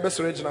say ni na ye be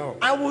soro gina ho.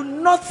 I will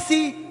not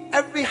see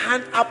every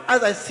hand up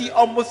as I see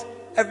almost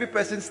every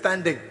person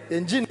standing.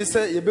 Ngi ni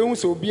say ye be hu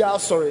say obi a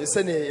soro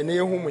say ne ye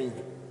hu mu.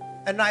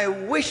 And I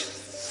wish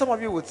some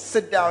of you would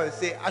sit down and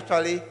say,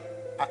 actually,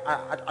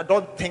 I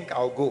don't think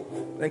I'll go.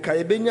 I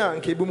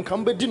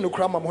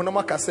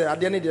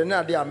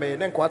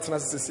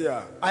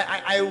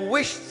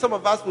wish some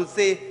of us would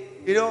say,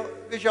 you know,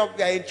 Bishop,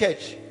 we are in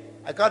church.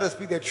 I got to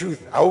speak the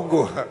truth. I won't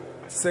go. I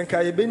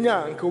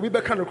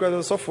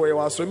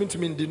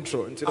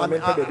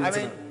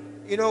mean,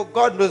 you know,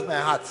 God knows my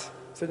heart.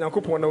 I won't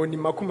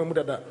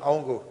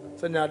go.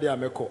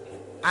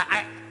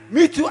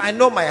 Me too, I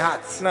know my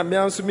heart.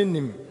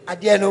 I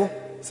dare know.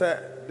 I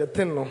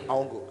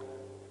won't go.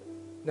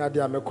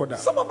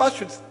 Some of us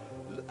should,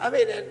 I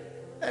mean,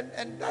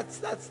 and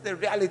that's the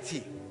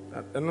reality.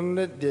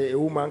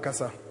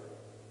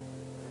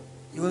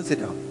 You won't sit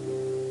down.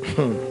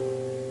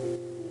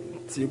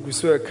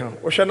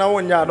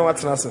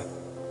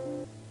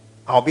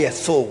 I'll be a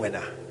soul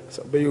winner.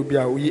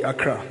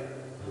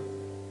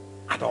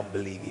 I don't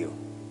believe you.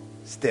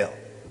 Still,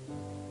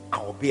 I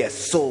will be a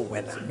soul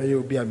winner.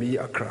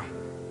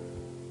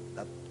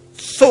 That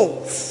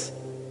souls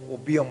will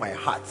be on my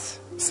heart.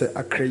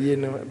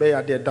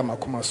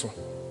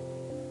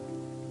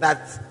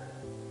 That's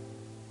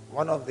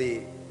one of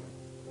the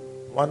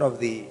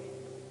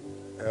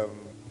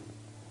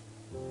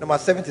number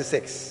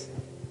 76.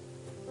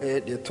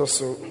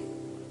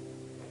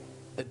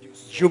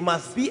 You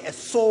must be a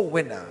soul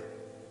winner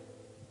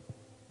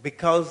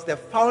because the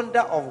founder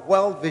of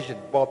World Vision,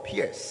 Bob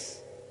Pierce,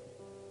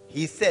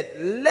 he said,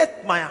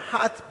 let my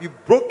heart be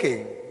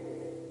broken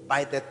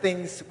by the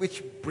things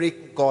which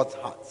break God's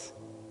heart.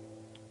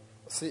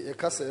 See, a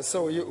case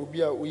so ye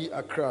ubia we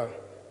akra.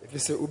 If you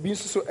say ubin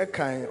so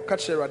ekan,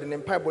 catch the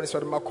empire bonus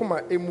or the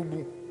makuma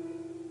emubu.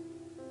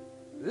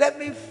 Let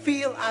me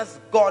feel as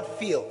God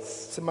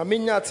feels. Let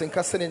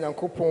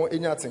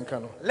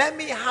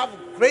me have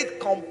great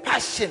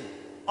compassion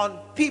on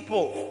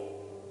people.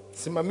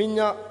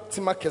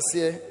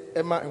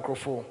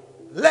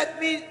 Let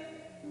me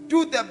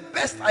do the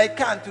best I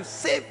can to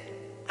save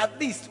at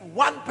least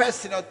one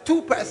person or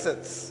two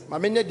persons.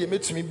 Let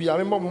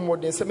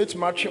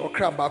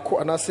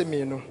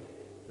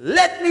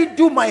me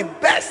do my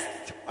best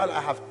while I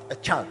have a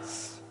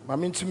chance.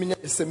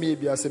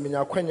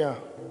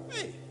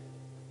 Hey.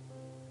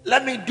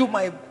 Let me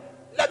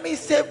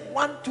save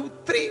 1, 2,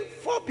 3,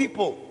 4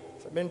 people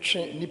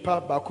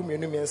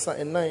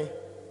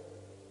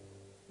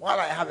while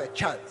I have a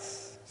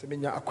chance.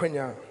 Then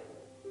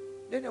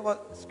you know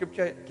what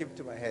scripture came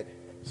to my head?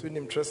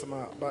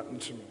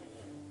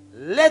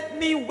 Let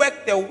me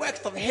work the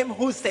works of him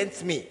who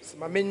sends me.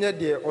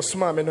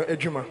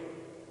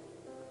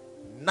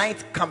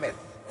 Night cometh.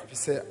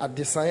 As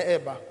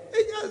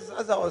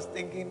I was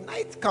thinking,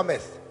 night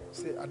cometh.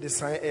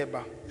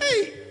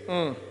 Hey.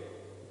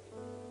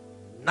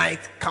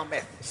 Night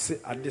cometh.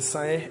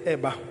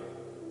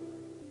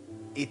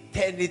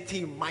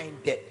 Eternity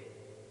minded.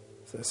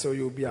 So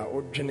you'll be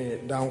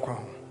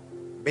down.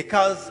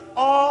 Because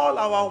all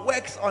our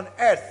works on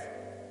earth,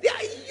 they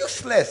are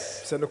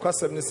useless.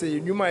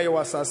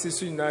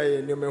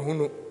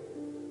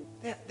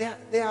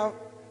 They are.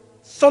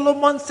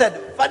 Solomon said,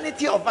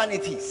 vanity of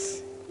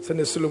vanities.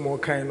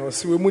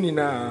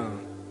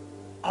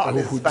 All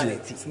is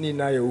vanity. They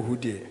are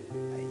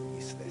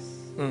useless.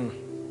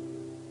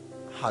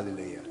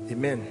 Hallelujah.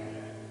 Amen.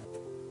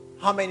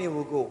 How many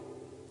will go?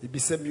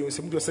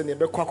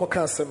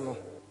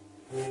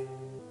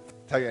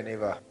 Tell your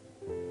neighbor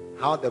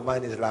how the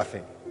man is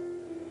laughing.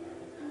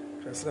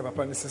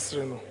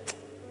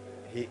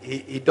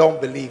 He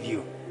don't believe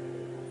you.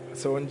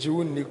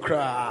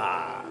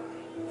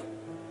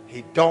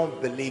 He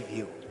don't believe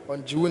you.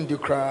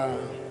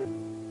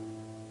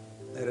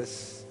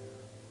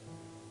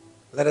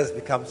 Let us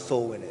become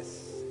soul winners.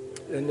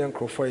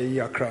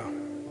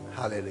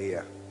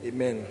 Hallelujah.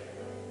 Amen.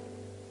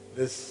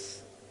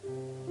 This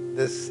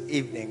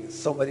evening,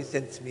 somebody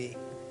sent me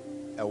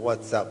a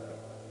WhatsApp.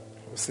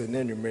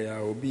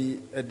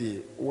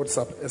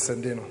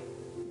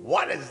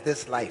 What is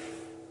this life?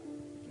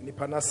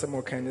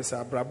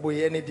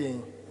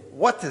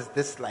 What is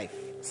this life?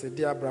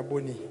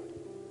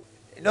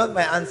 You know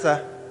my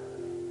answer?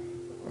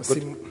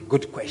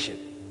 Good question.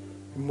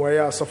 I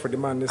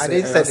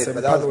didn't say it,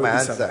 but that was my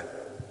answer.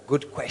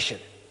 Good question.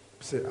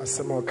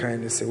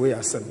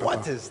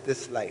 What is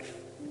this life?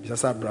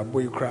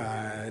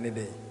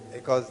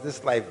 Because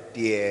this life,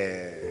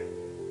 dear,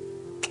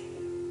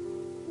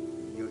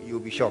 you'll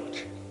be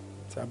shocked.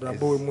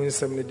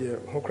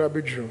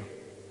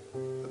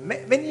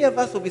 Many of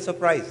us will be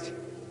surprised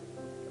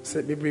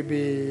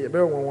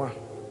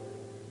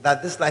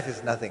that this life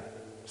is nothing.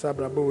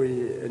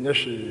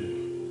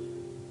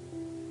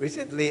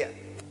 Recently,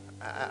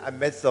 I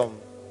met some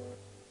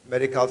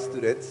medical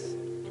students,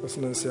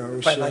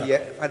 final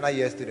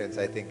year students,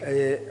 I think.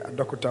 I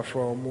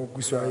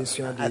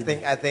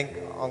think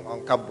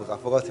on campus. I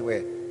forgot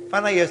where.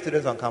 Final year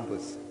students on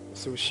campus.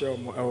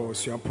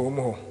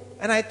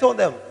 And I told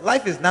them,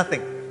 life is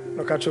nothing.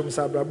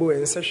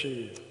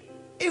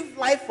 If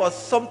life was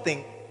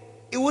something,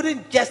 it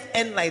wouldn't just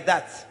end like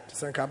that.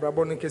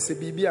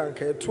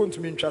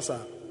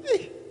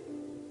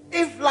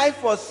 If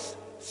life was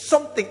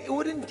something, it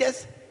wouldn't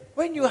just,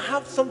 when you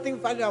have something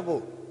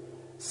valuable,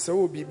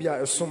 the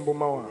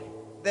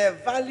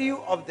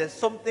value of the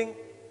something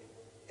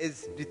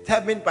is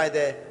determined by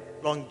the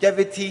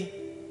longevity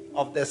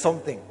of the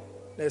something.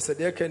 That's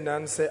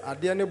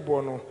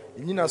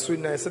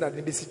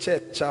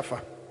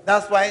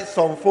why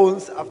some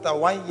phones, after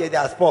 1 year, they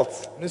are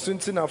spots. And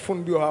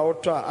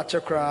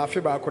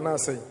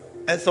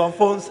some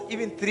phones,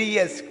 even 3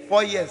 years,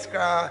 4 years,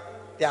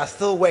 they are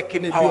still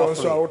working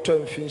powerfully.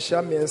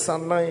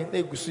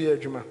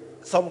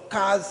 Some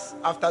cars,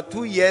 after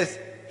 2 years,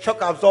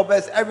 shock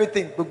absorbers,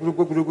 everything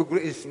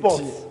is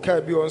spots.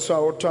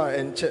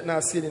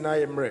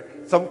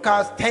 Some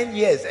cars, 10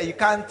 years, and you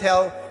can't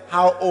tell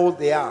how old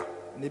they are.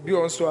 So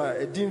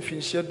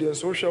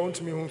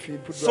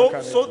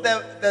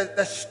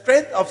the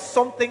strength of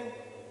something,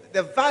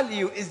 the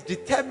value is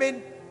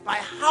determined by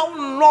how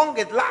long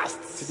it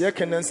lasts. Or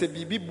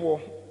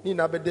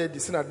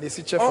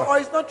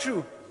it's not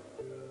true.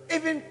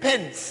 Even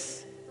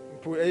pens.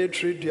 I mean,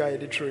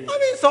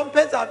 some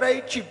pens are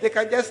very cheap. They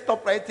can just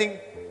stop writing.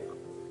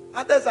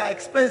 Others are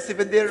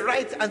expensive and they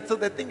write until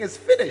the thing is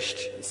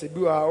finished.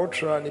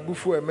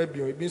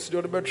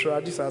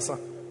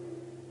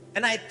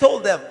 And I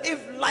told them,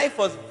 if life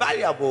was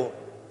valuable,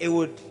 it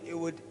would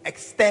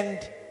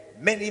extend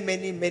many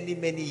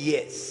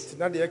years.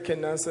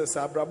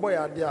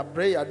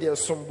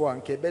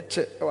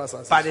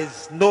 But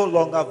it's no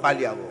longer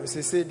valuable.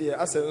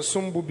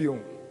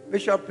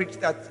 Bishop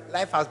preached that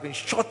life has been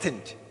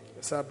shortened.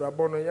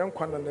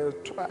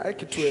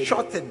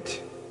 Shortened.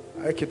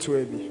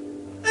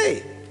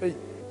 Hey,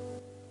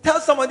 tell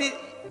somebody,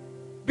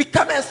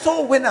 become a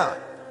soul winner.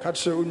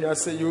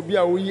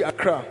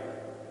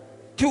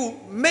 To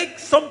make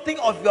something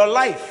of your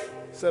life.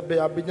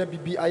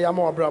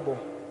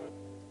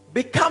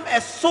 Become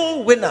a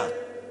soul winner.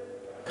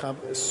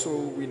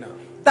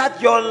 That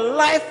your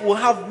life will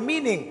have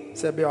meaning.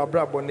 Hey.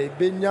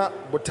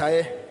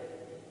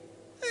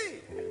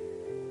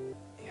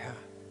 Yeah.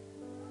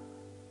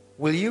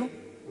 Will you?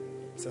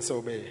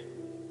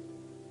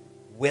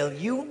 Will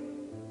you?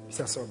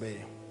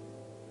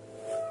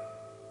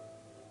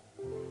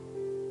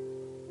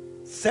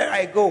 Sir,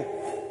 I go.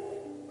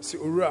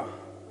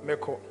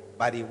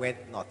 But he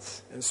went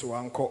not. And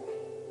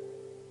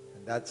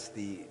that's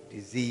the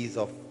disease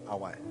of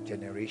our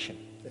generation.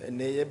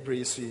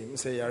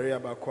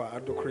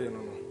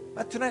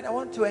 But tonight I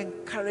want to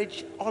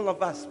encourage all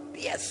of us,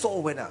 be a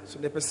soul winner.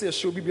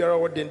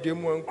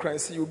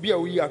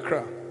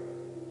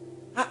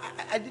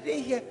 I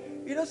didn't hear,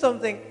 you know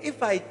something,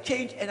 if I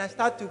change and I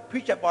start to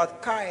preach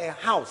about car and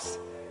house,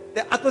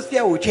 the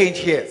atmosphere will change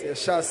here.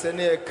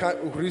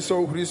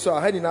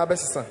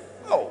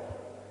 Oh,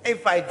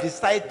 if I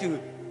decide to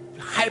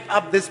hype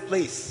up this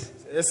place,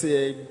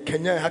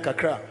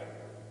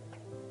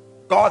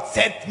 God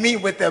sent me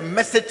with a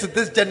message to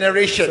this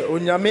generation.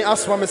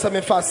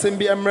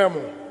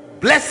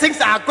 Blessings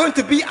are going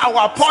to be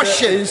our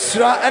portion.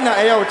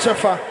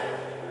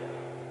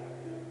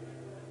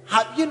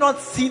 Have you not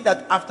seen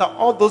that after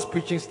all those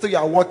preachings still you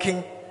are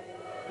walking?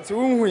 Have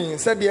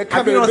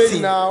you not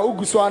seen?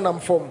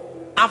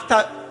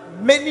 After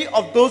many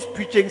of those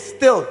preachings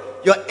still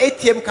your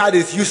ATM card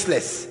is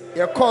useless.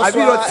 Have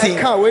you not seen?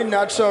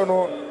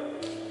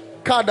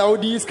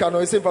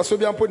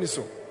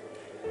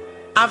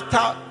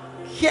 After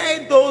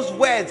hearing those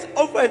words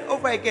over and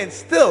over again,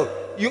 still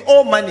you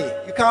owe money,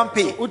 you can't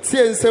pay.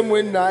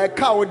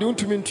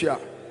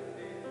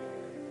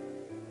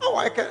 Oh,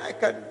 I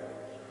can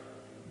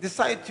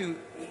decide to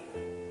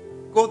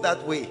go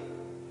that way.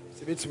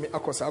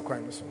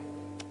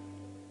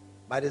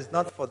 But it's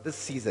not for this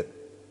season.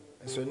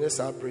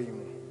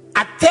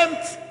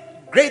 Attempt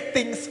great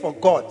things for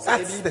God.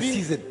 That's the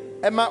season.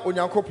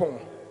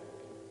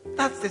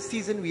 That's the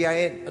season we are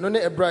in.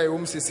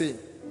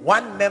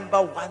 One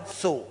member, one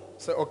soul.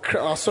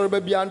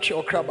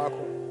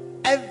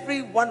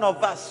 Every one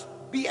of us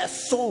be a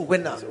soul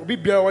winner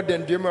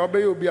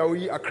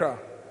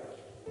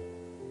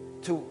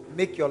to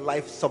make your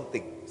life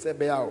something.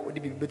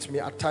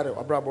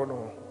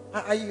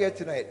 Are you here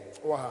tonight?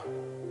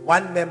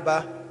 One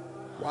member,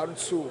 one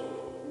soul.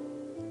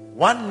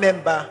 One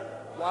member,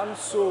 one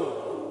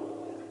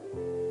soul.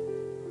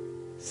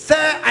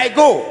 Sir, I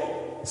go.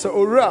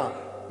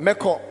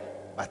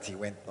 But he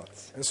went not.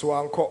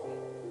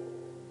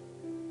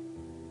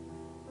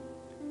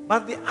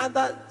 But the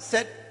other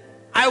said,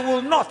 I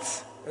will not.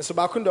 nso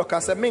baako no ɔka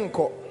sɛ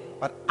menkɔ.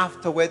 But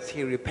afterwards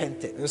he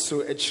repented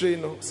nso akyire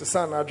no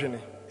sesaa n'adwene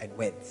and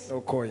went. na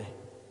ɔkɔe.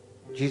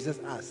 Jesus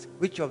asked,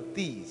 which of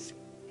these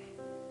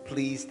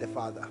pleased the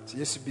Father? nti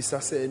Yesu bisa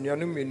sɛ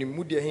anuanom mmienu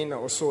mu deɛ hen na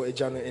ɔsɔɔ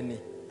agya no ani.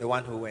 The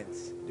one who went.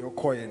 deɛ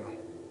ɔkɔe no.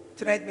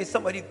 Tonight may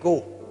somebody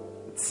go.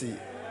 nti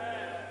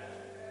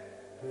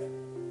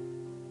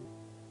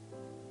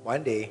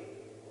One day,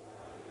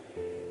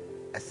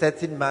 a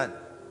certain man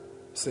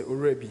sɛ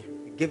owura bi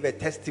gave a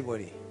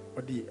testimony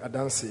ɔde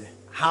adanseɛ.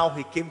 how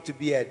he came to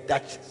be a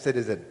Dutch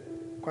citizen.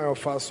 kwan a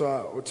ɔfa so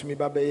a ɔtumi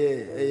ba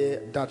bɛyɛ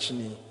ɛyɛ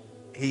Dutchni.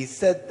 He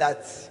said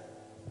that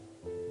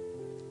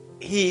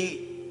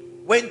he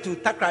went to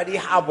Takrady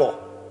Harbor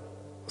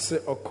sɛ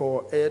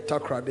ɔkɔ ɛyɛ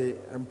Takoradi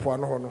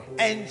mpoano hɔ no.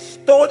 and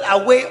stowed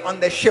away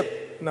on the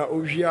ship. na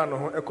owia no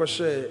ho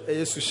ɛkɔhyɛ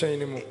ɛyɛ suhyɛn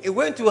no mu. He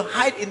went to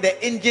hide in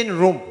the engine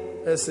room.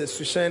 ɛsɛ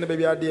suhyɛn no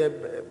baabi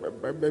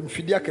adeɛ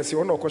mfidie akɛseɛ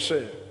hɔ na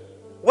ɔkɔhyɛ.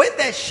 When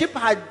the ship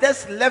had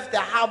just left the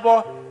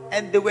harbor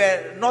and they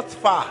were not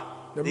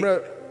far, na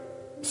mmerɛ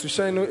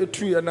suhyɛn no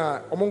etuiɛ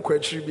na ɔmo nkɔ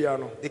akyiri biara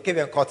no they came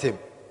and caught him.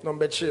 na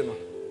ɔmbɛkyee no.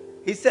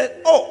 He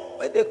said, oh,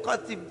 when they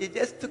caught him, they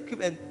just took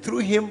him and threw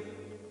him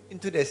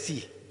into the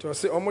sea. nti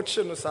ɔsɛ ɔmo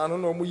kyee no saa no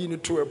na ɔmo yi no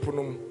to ɛpo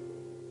no mu.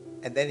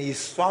 And then he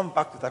swam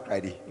back to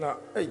Takrady. na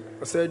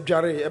ɔsɛ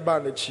dware ɛbaa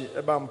n'akyi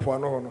ɛbaa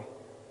mpoano hɔ no.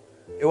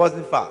 It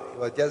wasn't far. It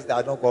was just they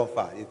had not gone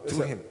far. They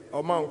threw Ɔsɛ him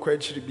ɔmo ankɔ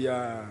akyiri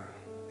biara.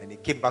 and he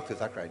came back to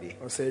Takrady.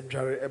 ɔsɛ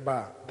dware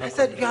ɛbaa. I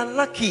said, you are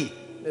lucky.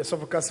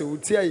 ɛsɔfo ka sɛ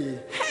wotie ayi.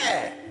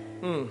 Hey,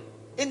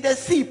 in the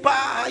sea,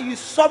 you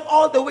swam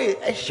all the way.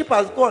 A ship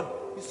has gone.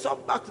 You swam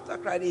back to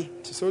Takrady.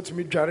 nti sɛ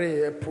wotumi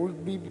dware ɛpo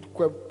bi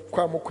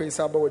kɔ a mokɔ yi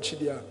sɛ aba w'akyi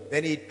deɛ a.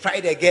 Then he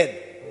tried again.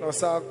 na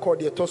ɔsa kɔ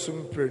deɛ ɛtɔ so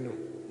mprenu.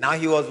 Now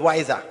he was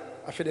wiser.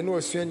 afei de ne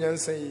wasua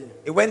nyansa yi.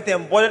 He went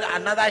and boarded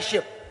another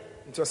ship.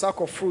 nti ɔsa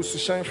kɔforo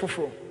suhyɛn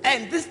foforɔ.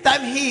 And this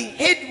time he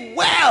hid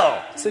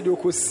well. sɛdeɛ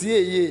ɔkɔsie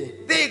yie.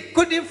 They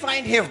couldn't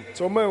find him.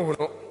 nti ɔma ehu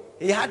no.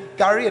 He had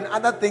gari and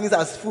other things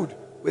as food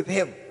with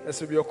him.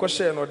 ɛsɛ bi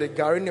ɔkɔhyɛ no ɔde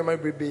gari nneɛma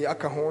bebree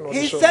aka ho na ɔde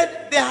He hyɛ.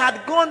 said they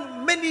had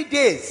gone many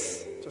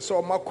days. nti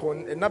sɛ ɔma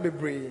kɔ nna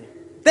bebree.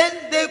 Then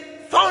they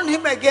found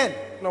him again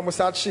na ɔmo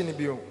sa akye ne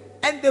bio.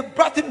 and they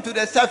brought him to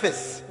the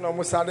surface. na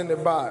ɔmo sa de ne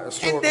ba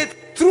ɛsoro And no. they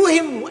threw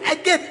him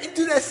again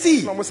into the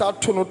sea. na ɔmo sa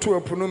to no to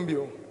ɛpo no mu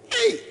bio.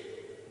 Hey!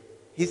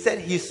 He said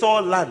he saw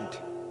land.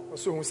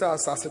 ɔsɛ ohun sɛ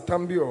asase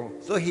tam bi wɔ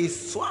hɔ. So he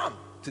swam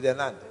to the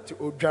land. nti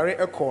odware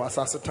ɛkɔ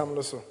asase tam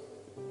no so.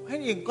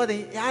 When he got there,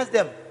 he asked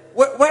them,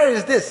 where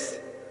is this?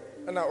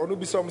 ɛna ɔno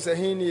bisa ɔmo sɛ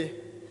hen nie.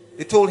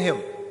 They told him,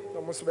 na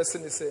ɔmo so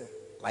bɛsi ne sɛ.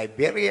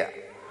 Liberia.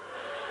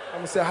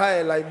 ɔmo sɛ ha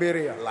yɛ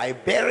Liberia.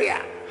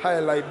 Liberia. ha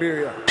yɛ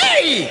Liberia.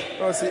 Hey!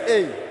 na ɔsɛ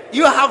ei.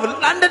 You have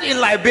landed in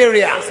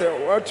Liberia. sɛ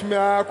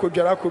wɔatumi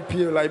akɔdware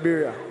akɔpie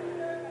Liberia.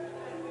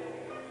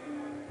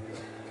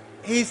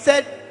 He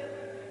said,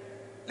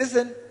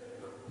 listen,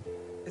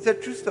 it's a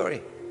true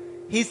story.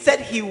 He said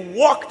he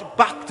walked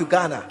back to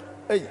Ghana.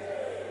 ei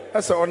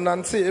ɛsɛ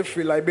ɔnante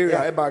efiri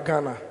Liberia ɛba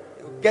Ghana.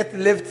 Get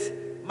lift,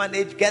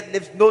 manage, get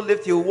lift, no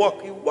lift, he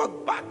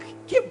walked back,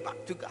 came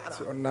back to Ghana.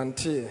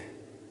 ɔnante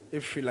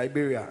efiri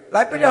Liberia.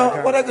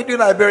 Liberia, what are you doing in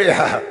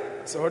Liberia?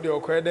 sɛ ɔde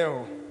ɔkɔɛ dɛn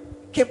ho.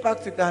 Came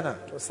back to Ghana.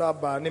 ɔsa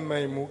aba ne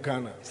man mu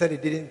Ghana. He said he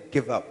didn't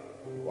give up.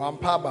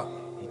 wampa aba.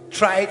 He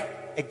tried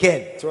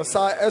again. nti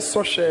ɔsa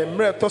ɛsɔ hwɛ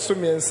mmerɛ ɛtɔ so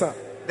mmiɛnsa.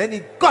 Then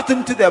he got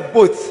into the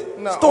boat,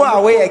 na stowed ɔmo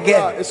away kɔ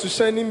again,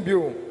 esuhyɛn ne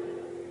bio.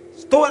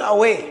 stowed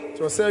away. nti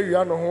ɔsɛ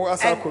awia no ho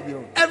asa akɔ bio.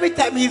 And every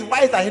time he's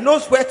wiser, he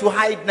knows where to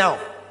hide now.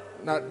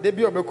 na de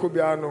bi ɔbɛkɔ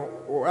biara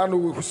no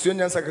ano sua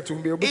nyansa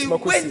ketewa bi He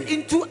obetuma went kɔsie.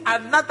 into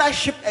another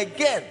ship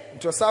again.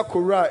 nti ɔsa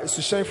akɔwura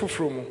esuhyɛn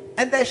foforɔ mu.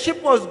 And the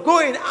ship was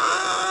going.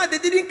 They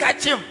didn't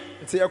catch him.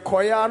 nti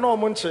ɛkɔya na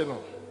ɔmo nkye no.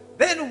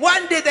 Then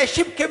one day the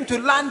ship came to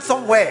land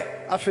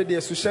somewhere. afei de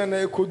esuhyɛn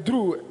no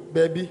ekɔduru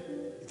baabi.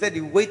 He said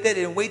he waited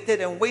and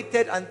waited and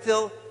waited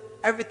until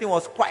everything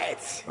was quiet.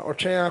 na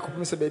ɔtwɛn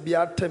akɔpem sɛ baabi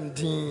atam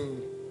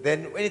din.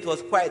 Then when it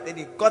was quiet, then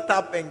he got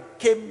up and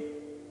came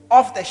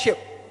off the ship.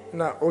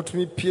 na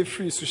ɔtumi pie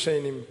firi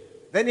esuhyɛn no mu.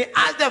 Then he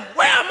asked them,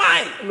 where am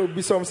I? na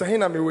obisa ɔmo sɛ hen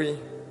na mewɔ yi.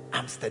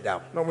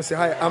 Amsterdam. na ɔmo sɛ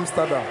ha yɛ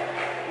Amsterdam.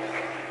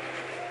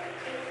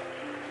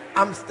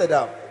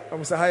 Amsterdam.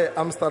 ɔmo sɛ ha yɛ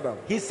Amsterdam.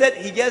 He said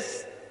he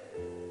just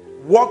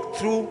walked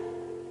through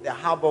the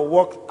harbor,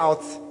 walked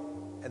out,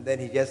 and then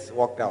he just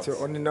walked out. nti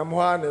ɔnenam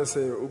hɔ a na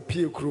sɛ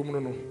opie kurom no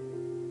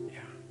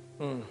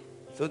no.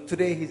 So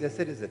today he's a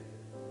citizen.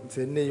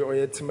 nti ne yɛ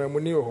ɔyɛ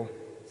temamuni wɔ hɔ.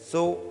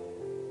 So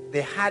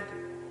they had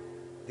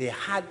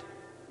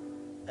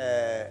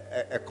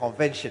a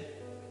convention.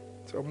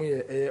 nti ɔmo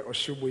yɛ ɛyɛ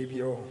ɔhyɛbɔ yi bi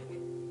wɔ hɔ.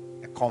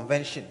 A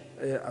convention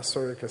ɛyɛ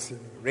asɔre kɛse no.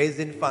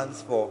 raising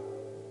funds for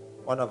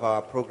one of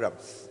our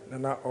programs.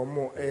 na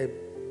ɔmo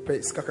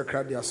pɛ sika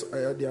kakra de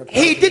de ato.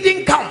 He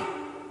didn't come.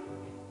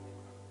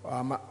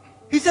 ama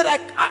He said,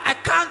 I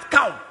can't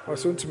come.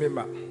 ɔsɛ ntumi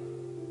mba.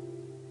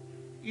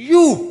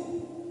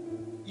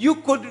 You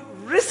could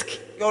risk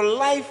your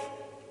life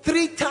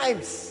 3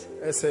 times.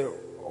 ɛsɛ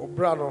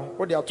ɔbra no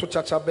wɔde ato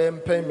kyakya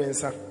bɛyɛ mpɛn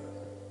mmiɛnsa.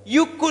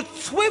 You could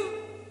swim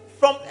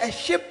from a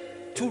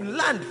ship to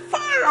land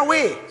far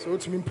away. So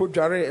to me put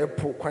dware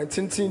epo kwan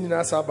tintin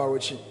nyina sa ba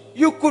wachi.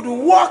 You could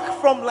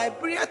walk from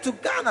Liberia to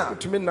Ghana.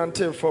 To me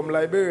nante from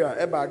Liberia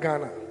eba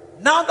Ghana.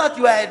 Now that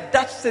you are a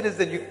Dutch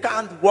citizen, you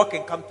can't walk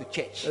and come to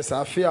church. Yes,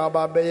 I feel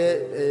about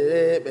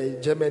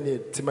Germany.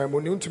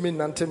 Timamoni to me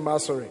nante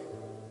masori.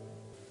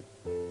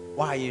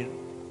 Why are you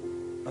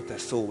not a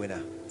soul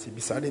winner?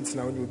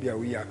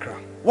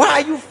 Why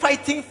are you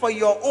fighting for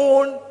your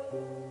own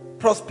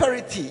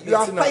prosperity? You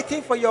are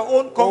fighting for your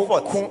own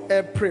comfort.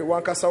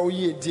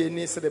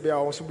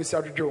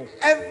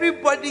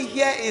 Everybody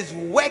here is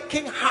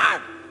working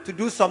hard to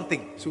do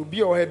something,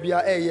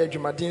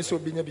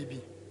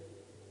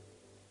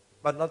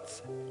 but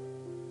not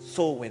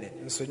soul winning.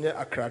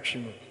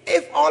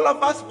 If all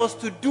of us was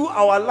to do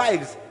our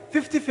lives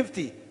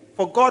 50-50,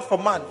 for God, for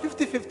man,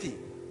 50-50,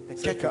 the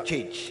church will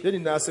change.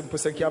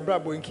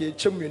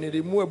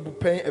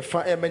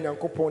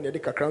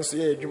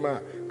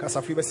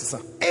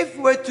 If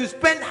you were to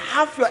spend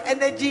half your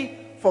energy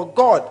for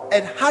God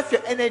and half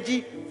your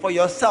energy for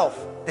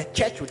yourself, the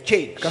church will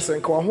change. It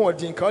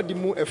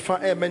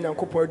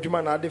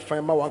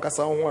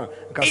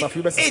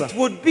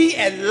would be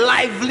a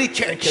lively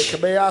church,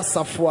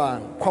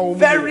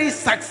 very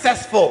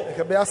successful,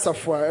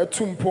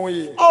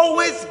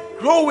 always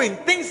growing.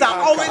 Things are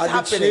always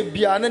happening.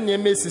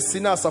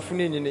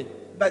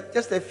 But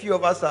just a few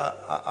of us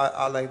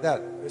are like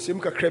that.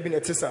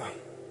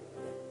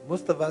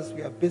 Most of us,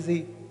 we are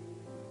busy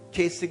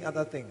chasing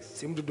other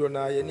things,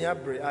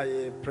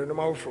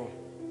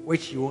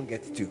 which you won't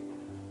get to.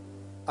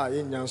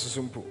 You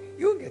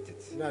won't get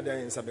it.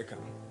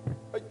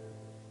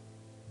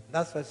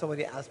 That's why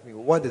somebody asked me,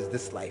 what is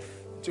this life?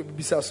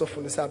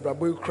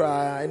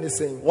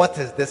 What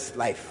is this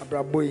life?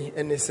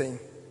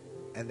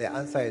 And the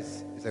answer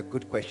is a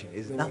good question.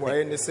 It's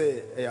nothing.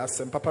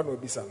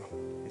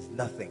 It's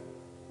nothing.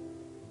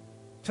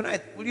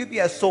 Tonight, will you be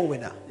a soul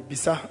winner?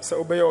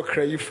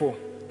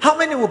 How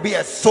many will be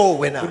a soul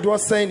winner?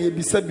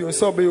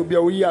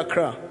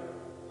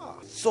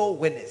 Soul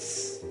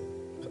winners.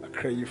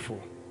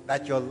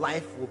 That your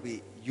life will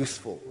be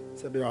useful.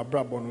 The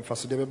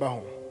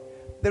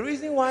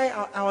reason why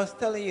I was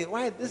telling you,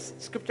 why this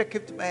scripture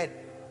came to my head,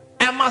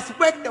 I must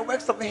work the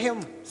works of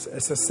him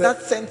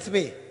that sent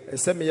me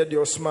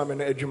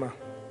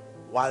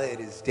while it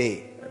is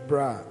day.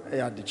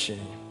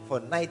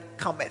 For night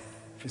cometh.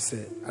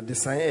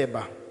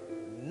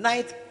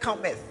 Night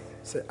cometh.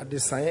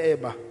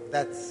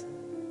 That's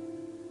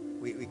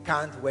we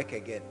can't work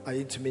again.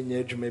 You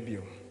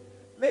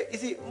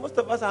see, most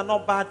of us are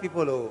not bad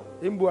people. Oh.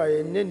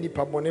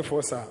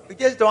 We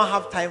just don't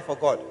have time for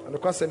God.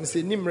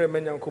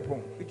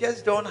 We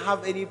just don't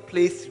have any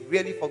place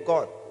really for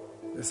God.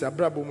 And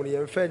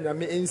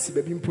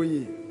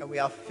we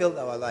have filled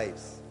our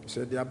lives. I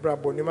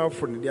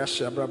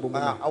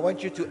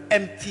want you to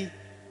empty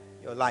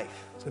your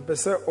life.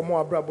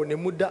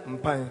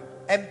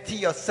 Empty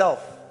yourself.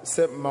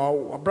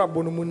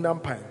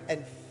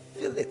 And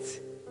fill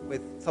it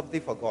with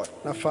something for God.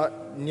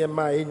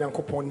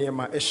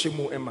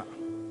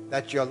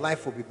 That your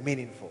life will be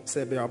meaningful.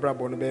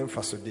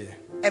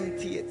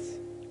 Empty it.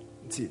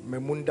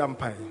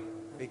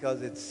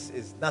 Because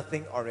it's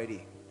nothing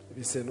already.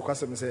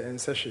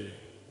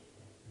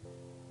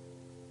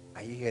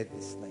 Are you here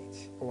this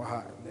night?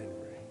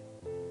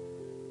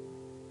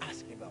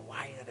 Ask me about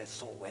why you're not a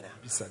soul winner.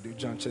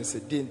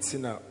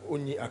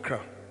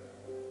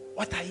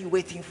 What are you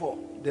waiting for?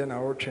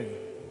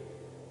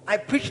 I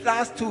preached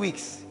last 2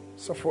 weeks.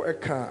 I'm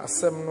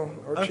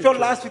sure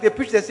last week they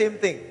preached the same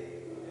thing.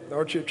 And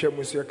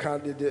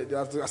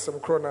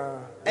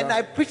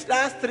I preached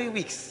last 3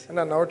 weeks. And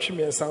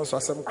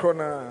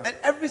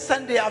every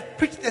Sunday I've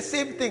preached the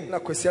same thing.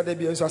 For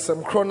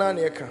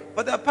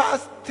the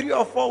past 3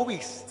 or 4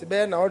 weeks.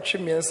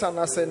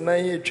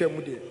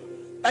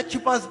 That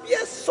you must be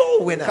a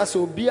soul winner.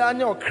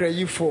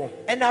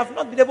 And I've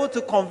not been able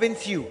to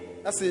convince you.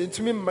 Oh.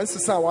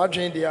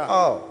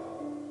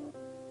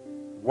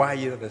 Why are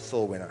you not a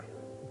soul winner?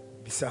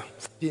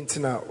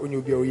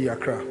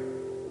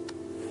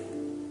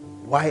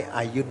 Why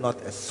are you not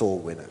a soul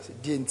winner?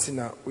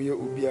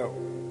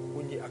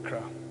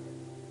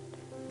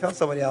 Tell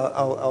somebody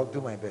I'll do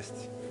my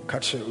best.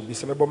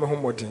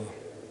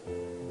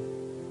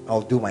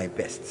 I'll do my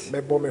best.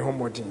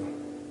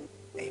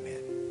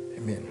 Amen.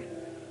 Amen.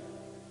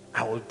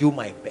 I will do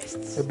my best.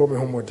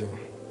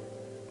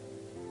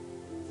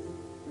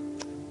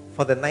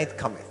 For the night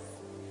cometh.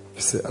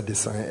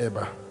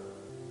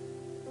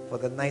 For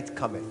the night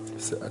cometh.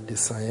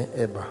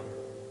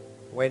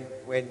 When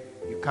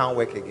you can't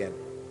work again.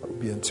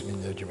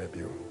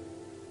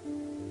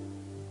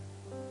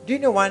 Do you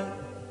know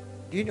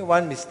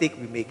one mistake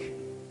we make?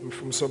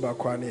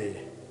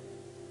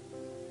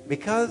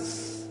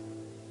 Because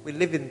we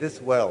live in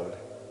this world,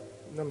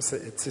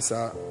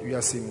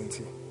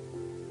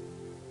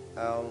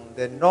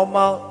 the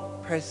normal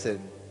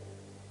person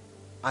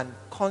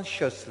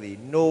unconsciously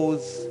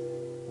knows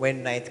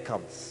when night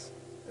comes.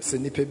 sɛ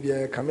nipa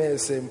biara kame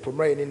sɛ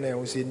mpomra ni na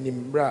ɛho sɛ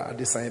nim bra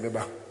ade san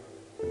bɛba.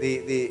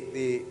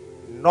 The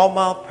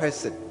normal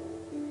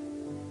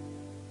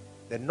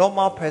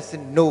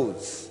person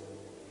knows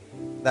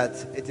that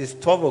it is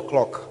 12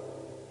 o'clock.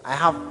 I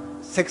have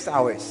 6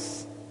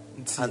 hours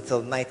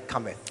until night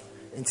cometh.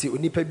 Nti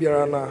onipa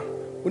biara na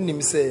unim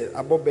sɛ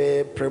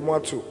abɔbɛ prɛmo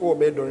ato o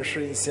bɛ don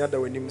hwere nsia da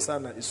wanim sa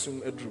na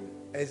esum aduru.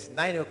 It's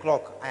 9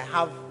 o'clock. I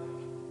have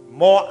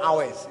more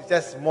hours. It's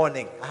just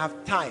morning. I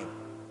have time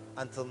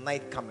until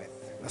night cometh.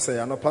 Na sɛ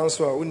anopa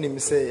nso a unim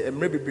sɛ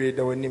emre bebree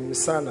da wanim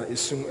sa na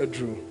esum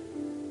aduru.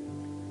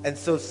 And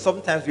so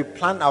sometimes we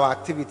plan our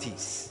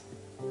activities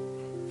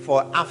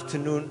for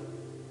afternoon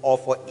or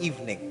for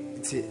evening.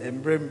 Nti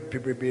emre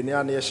bebree ne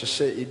ana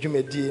yɛhyehyɛ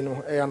edwumadie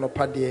no ɛyɛ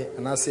anopa deɛ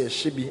anaasɛ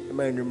ɛhye bi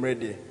ma enwumre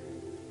deɛ.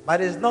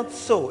 But it's not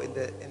so in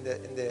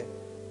the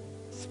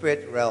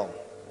spirit realm.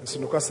 Nso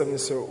no kwasɛm ne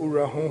sɛ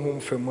owura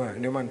honhom fam a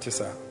nneɛma nte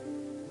saa.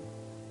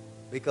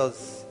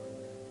 Because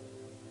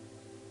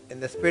in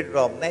the spirit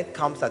realm, night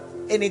comes at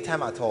any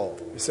time at all.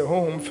 Sɛ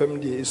honhom fam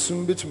deɛ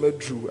esum betuma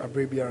duru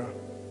abere biara.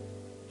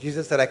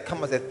 Jesus said, I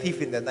come as a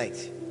thief in the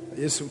night.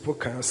 Yesu mpo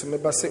kan sɛ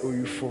meba sɛ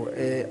oyifo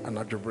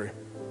anadwobre.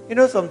 You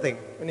know something?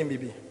 Ɛne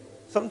bibi.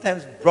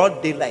 Sometimes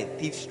broad daylight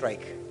thieves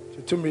strike.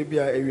 Tumre bi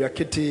a awia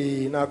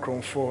kete na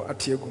akromfo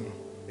ate agum.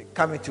 They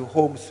come into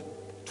homes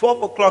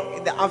 12 o'clock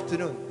in the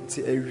afternoon.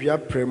 Nti awia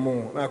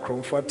premo na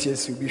akromfo ate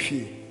asi obi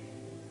fie.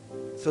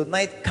 So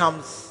night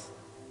comes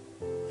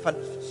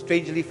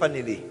strangely,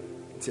 funnily.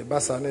 Nti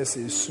basa na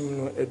sɛ esum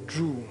no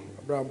aduru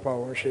abrampa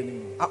a wɔhwɛ ne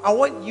mu. I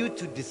want you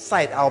to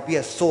decide I'll be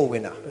a soul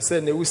winner.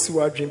 Sɛ na wusi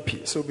wadwen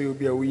pi so be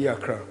obi a wuyi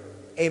akra.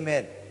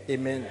 Amen.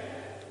 Amen.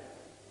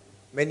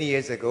 Many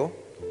years ago,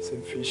 Sɛ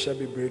mfihyia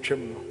bebree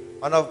twam no.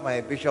 one of my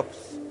bishops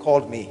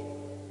called me.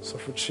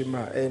 Sɔfo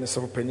Chima ne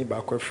sɔfo pani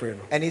baako afrɛ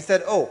no. And he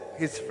said, oh,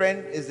 his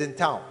friend is in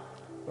town.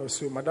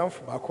 So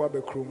madamfo baako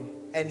abɛkurom.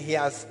 And he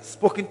has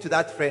spoken to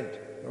that friend.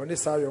 Na ɔne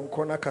saa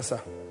yɔnko no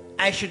akasa.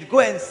 I should go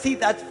and see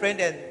that friend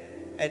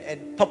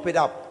and top it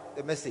up,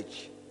 the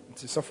message.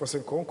 Nti sɔfo sɛ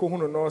nkɔnkɔ hu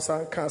no na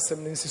ɔsan ka asɛm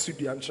no nsi so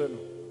dua nkyerɛ no.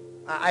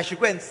 I should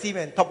go and see him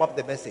and top up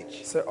the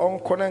message. Sɛ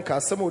ɔnkɔ na nka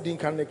asɛm a odi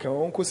nka ne ka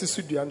ɔnkɔ si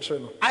so dua nkyerɛ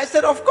no. I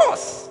said, of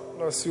course,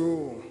 Na ɔsi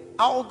o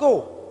I'll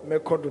go.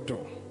 mɛkɔ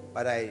dodo.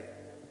 But I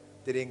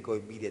didn't go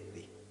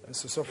immediately.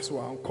 Nso sɔfo so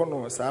wankɔ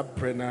no saa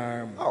brɛ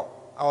na mu. Oh,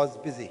 I was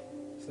busy.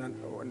 Na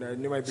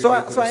nneɛma So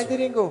bebree I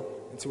didn't go.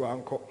 Nti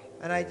wankɔ.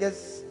 And I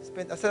just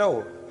spent, I said,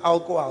 oh, I'll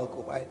go.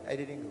 I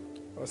didn't go.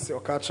 Ɔsi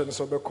ɔka kyerɛ no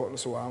sɛ ɔbɛkɔ no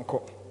so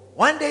wankɔ.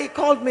 One day he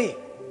called me.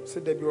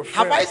 Sɛ dabi ɔfrɛ.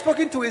 Have I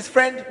spoken to his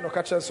friend? Na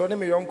ɔka kyerɛ sɛ ɔne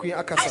me yɔnko yi I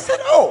akasa. said,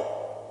 oh,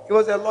 he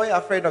was a lawyer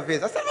friend of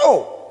his. I said,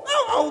 oh,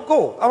 no, I'll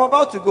go. I'm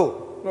about to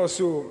go. Na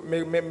ɔsi o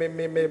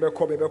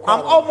mebɛkɔ.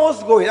 I'm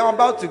almost going. I'm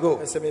about to go.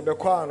 Ɛsɛ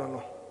mebɛkɔ ano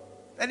no.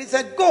 And he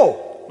said,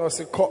 go. Na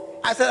ɔsi kɔ.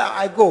 I said,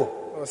 I go.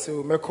 Na ɔsi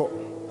o mɛkɔ.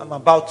 I'm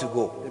about to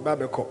go. Meba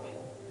bɛkɔ.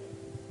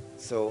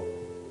 So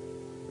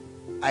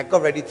I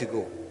got ready to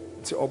go.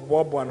 Nti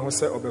ɔboaboa ne ho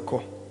sɛ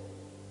ɔbɛkɔ.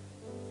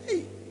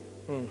 Hey.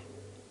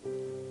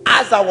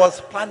 As I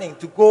was planning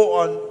to go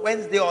on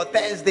Wednesday or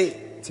Thursday,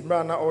 Nti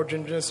mmerɛ a na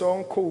ɔdwendwen sɛ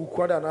ɔnkɔ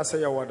wukuada anaasɛ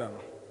yɛwada no.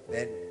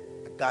 then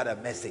I got a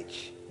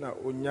message. Na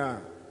onya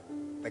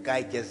The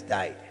guy just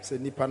died. sɛ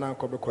nipa na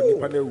nkɔ bɛkɔ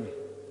nipa na ewu.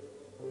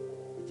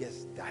 He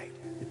just died.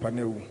 Nipa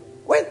na ewu.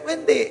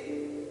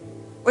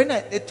 When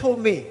they told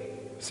me,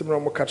 Sɛ mmerɛ a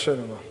ɔmo ka kyerɛ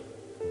no no.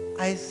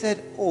 I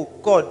said, oh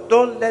God,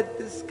 don't let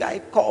this guy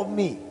call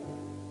me.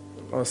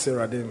 Ɔsi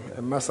Awurade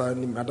mma saa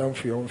ni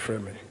madamfo yɛ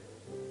ɔmfrɛ me.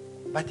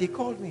 But he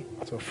called me.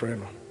 Sɛ ɔfrɛ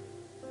no.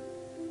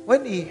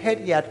 When he heard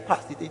he had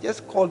passed it, he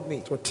just called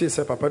me. Sɛ ɔtee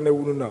sɛ papa na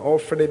ewu no na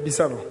ɔfrɛ no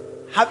ebisa no.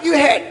 Have you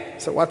heard?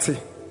 Sɛ wate.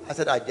 I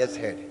said, I just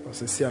heard.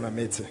 Ɔsi sia na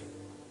mete.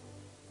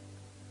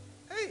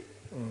 Hey.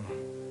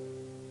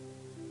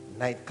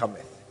 Night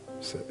cometh.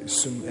 Sɛ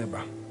esum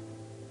ɛba.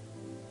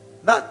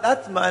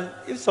 That man,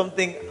 if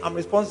something, I'm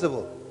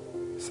responsible.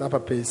 Saa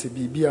papa yi sɛ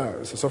biribi a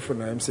sɛ sɔfo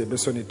na ɛm sɛ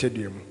ɛbɛsɔ ne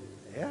tadua mu.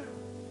 Yeah.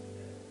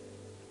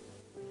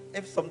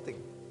 If something.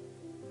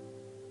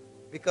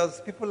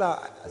 Because people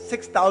are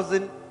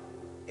 6,000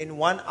 in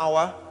 1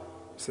 hour.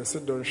 Sɛ sɛ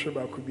dɔnhwere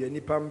baako bi a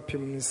nipa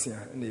mpem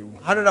nsia na ewu.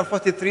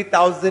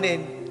 143,000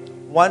 in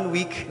 1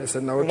 week.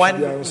 Ɛsɛ na ɔtwe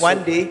bia nso.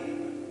 One day.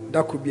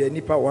 Dako bi a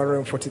nipa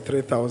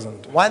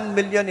 143,000. 1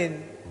 million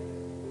in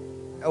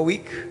a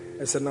week.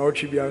 Ɛsɛ na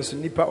ɔtwe bia nso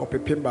nipa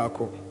ɔpepem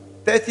baako.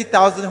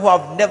 30,000 who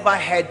have never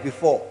heard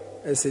before.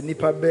 Ɛsɛ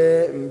nipa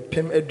bɛɛ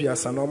mpem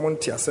aduasa na ɔmo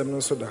nte asɛm no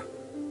nso da.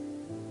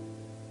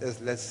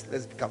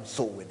 Let's become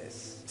soul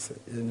winners. Sɛ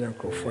yɛnyɛ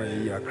nkurɔfoɔ a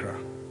yɛyi akra.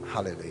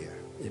 Hallelujah.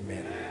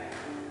 Amen.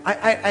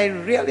 I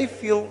really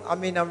feel,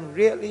 I'm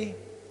really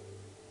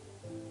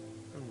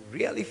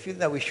feel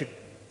that we should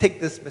take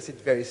this message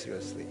very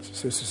seriously.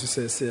 So susu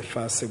sɛ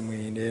ɛfa asɛm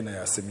yi na yɛ na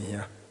yɛ asɛm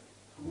hia.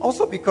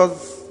 Also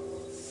because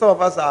some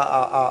of us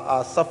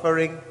are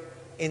suffering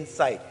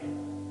inside.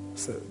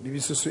 Sɛ bibi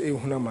susu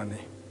ehuna mane.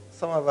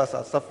 Some of us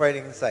are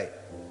suffering inside.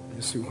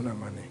 Yesu ehuna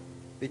mane.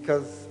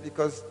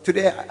 Because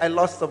today I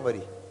lost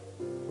somebody.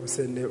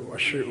 Ɔsɛ ne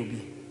wahwere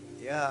obi.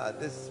 Yeah,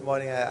 this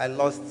morning I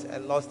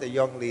lost a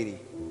young lady.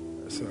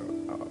 So,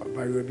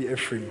 I will be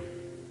Ephraim.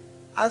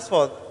 As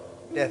for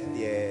death,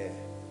 yeah,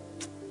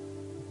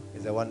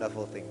 it's a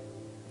wonderful thing.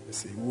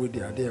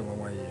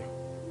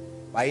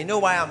 But you know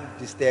why I'm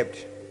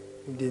disturbed?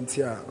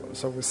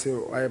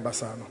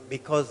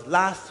 Because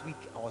last week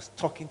I was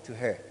talking to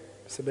her.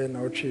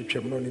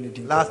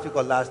 Last week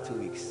or last 2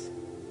 weeks,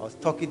 I was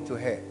talking to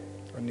her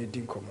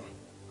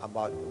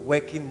about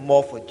working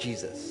more for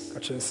Jesus.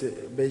 And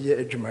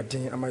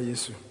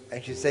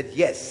she said,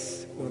 yes.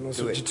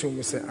 Do it.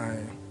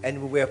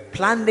 And we were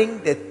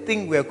planning the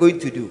thing we are going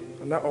to do.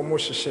 We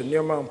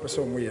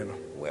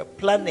were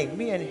planning,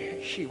 me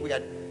and she,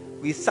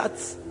 we sat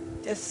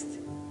just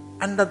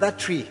under that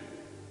tree.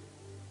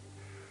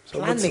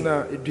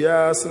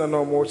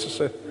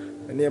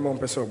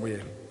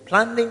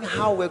 Planning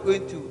how we're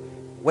going to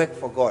work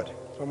for God.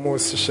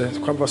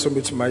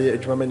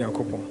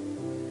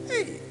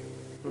 Hey.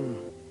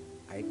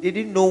 I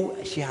didn't know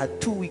she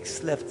had 2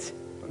 weeks left.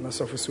 2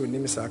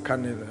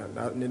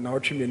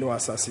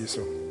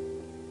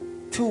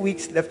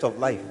 weeks left of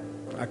life.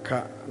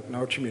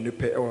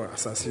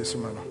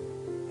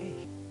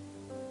 Hey.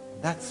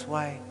 That's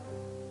why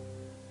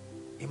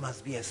it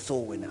must be a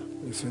soul winner.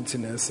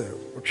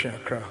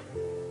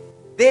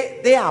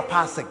 They are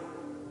passing.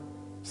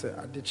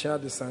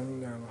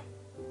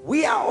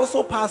 We are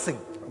also passing.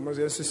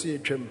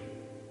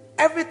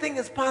 Everything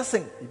is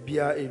passing.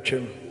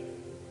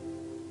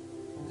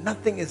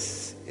 Nothing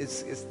is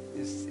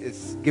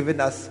given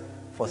us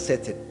for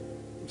certain.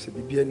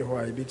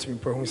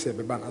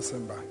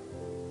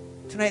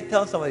 Tonight,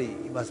 tell somebody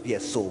you must be a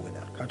soul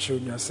winner.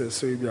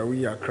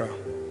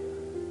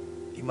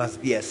 You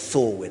must be a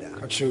soul winner.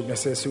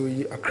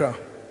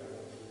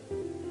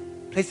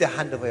 Place your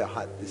hand over your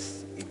heart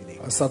this evening.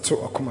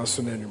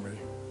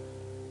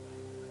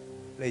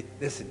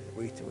 Listen,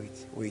 wait.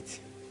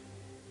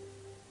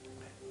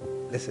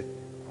 Listen.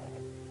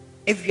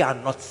 If you are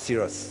not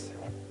serious,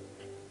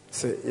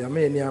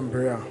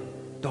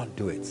 don't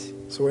do it.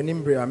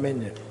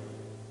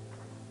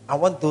 I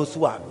want those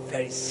who are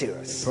very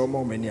serious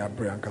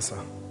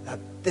that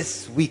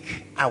this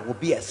week I will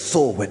be a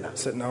soul winner.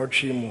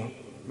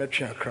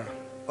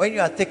 When you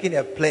are taking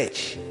a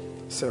pledge,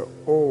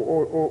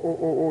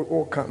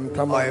 or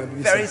a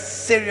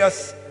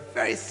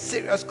very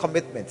serious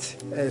commitment,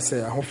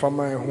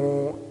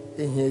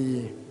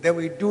 then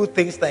we do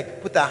things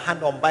like put our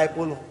hand on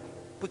Bible,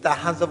 put our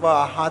hands over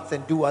our hearts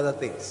and do other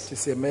things.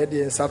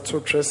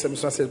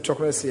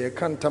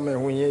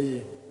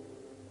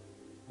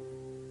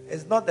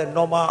 It's not the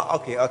normal,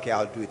 okay,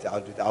 I'll do it.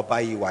 I'll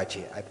buy you watch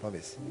it, I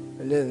promise.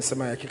 It's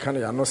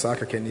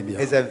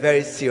a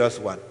very serious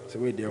one.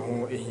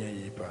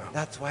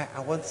 That's why I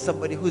want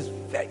somebody who's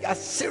very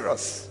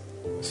serious.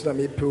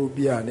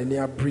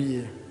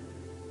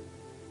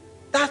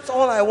 That's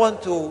all I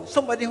want to,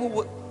 somebody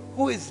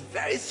who is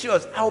very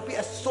serious. I will be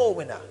a soul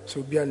winner.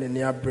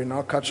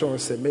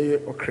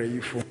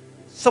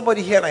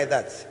 Somebody here like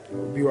that.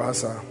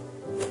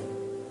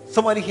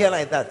 Somebody here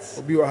like that.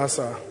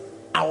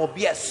 I will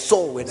be a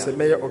soul winner.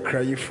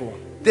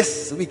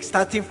 This week,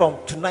 starting from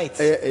tonight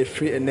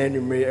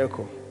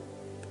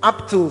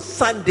up to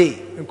Sunday.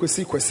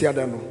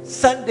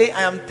 Sunday,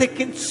 I am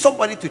taking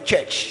somebody to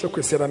church.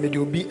 If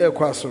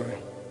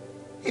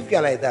you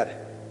are like that,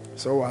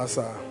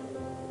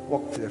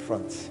 walk to the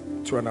front.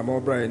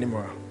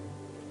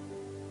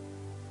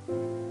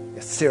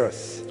 You're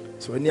serious.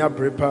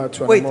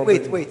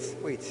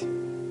 Wait.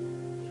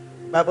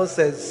 Bible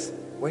says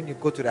when you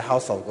go to the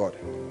house of God,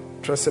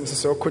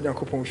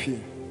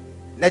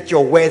 let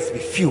your words be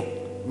few.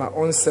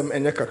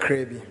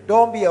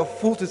 Don't be a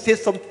fool to say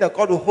something that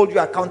God will hold you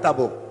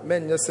accountable.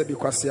 Don't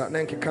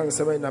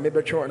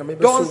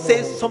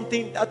say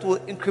something that will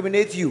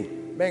incriminate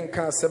you. Hey,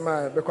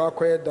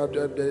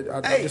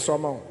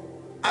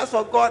 as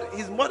for God,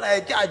 He's more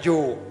like a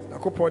judge.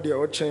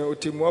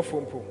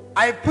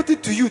 I put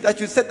it to you that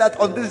you said that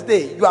on this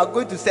day you are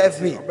going to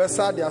serve me. I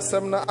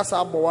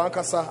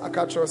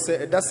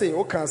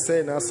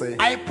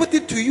put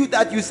it to you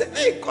that you said,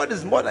 hey, God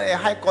is more than a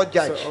high court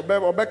judge.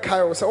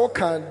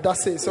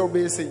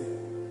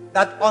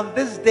 That on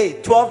this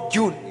day, 12th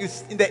June,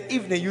 in the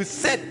evening, you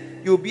said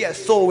you'll be a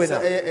soul winner.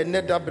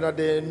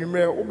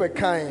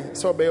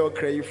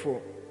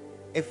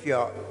 If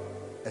you're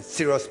a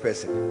serious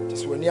person,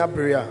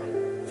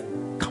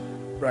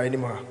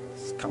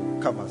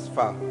 come as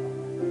far.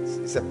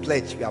 It's a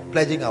pledge. We are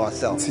pledging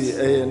ourselves. It's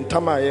a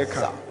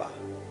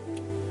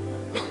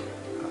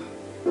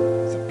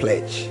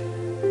pledge.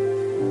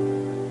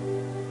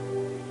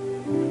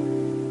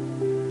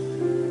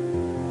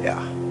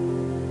 Yeah.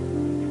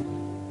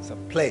 It's a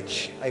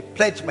pledge. I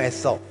pledge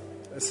myself.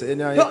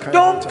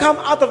 Don't come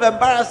out of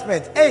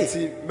embarrassment.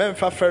 Hey.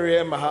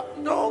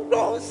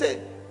 Don't say.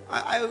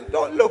 I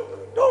don't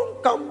look.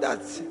 Don't come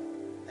that.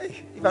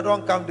 Hey, if I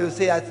don't come, they'll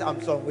say I'm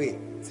some way.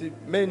 Your some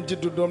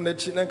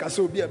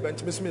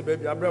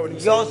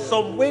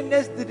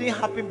wayness didn't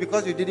happen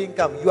because you didn't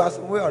come. You are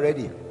somewhere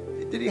already.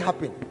 It didn't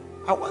happen.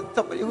 I want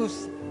somebody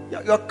who's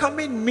your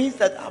coming means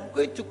that I'm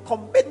going to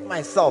commit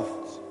myself.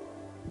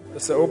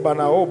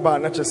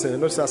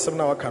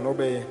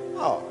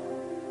 Oh.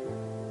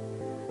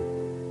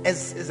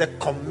 It's a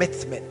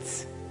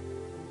commitment.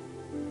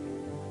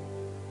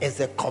 It's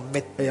a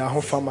commitment.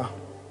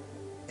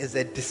 It's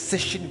a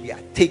decision we are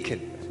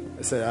taking.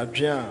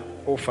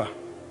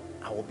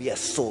 I will be a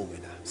soul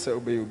winner.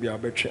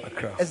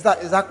 Is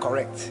that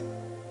correct?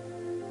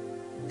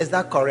 Is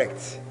that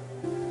correct?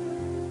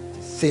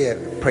 Say a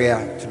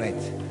prayer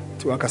tonight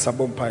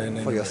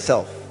for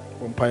yourself.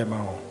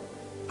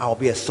 I will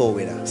be a soul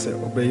winner.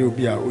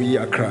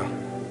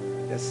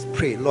 Just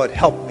pray, Lord,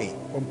 help me.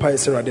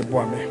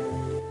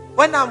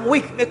 When I'm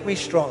weak, make me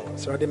strong.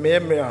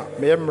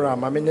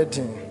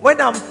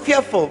 When I'm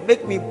fearful,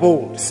 make me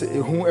bold.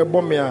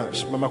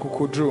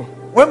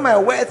 When my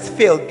words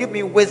fail, give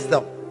me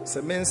wisdom.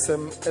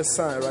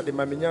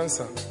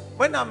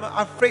 When I'm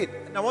afraid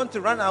and I want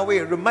to run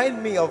away,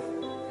 remind me of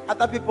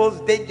other people's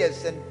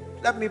dangers and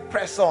let me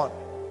press on.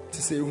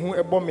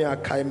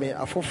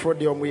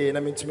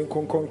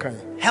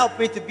 Help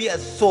me to be a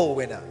soul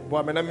winner.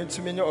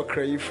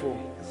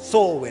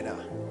 Soul winner.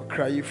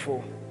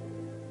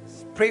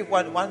 Pray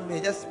 1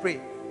 minute. Just pray.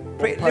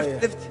 Pray.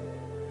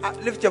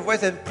 Lift your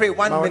voice and pray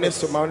 1 minute.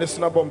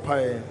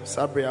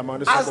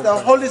 Ask the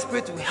Holy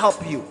Spirit to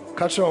help you.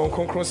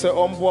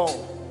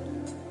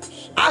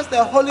 Ask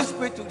the Holy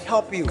Spirit to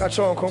help you.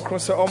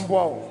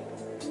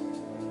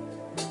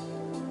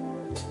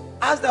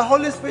 Ask the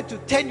Holy Spirit to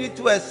turn you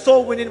into a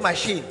soul winning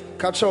machine.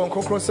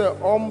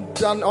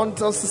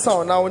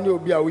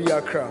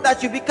 That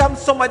you become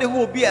somebody who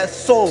will be a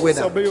soul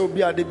winner.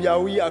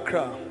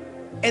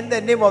 In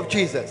the name of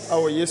Jesus.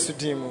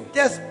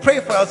 Just pray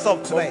for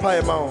yourself tonight.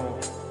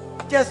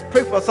 Just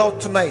pray for yourself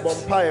tonight.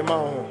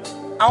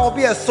 I will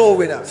be a soul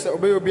winner.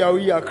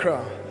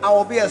 I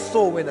will be a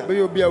soul winner.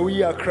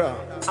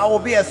 I will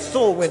be a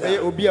soul winner.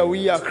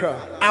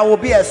 I will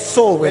be a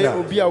soul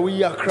winner.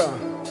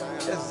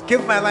 Just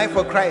give my life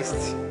for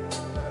Christ.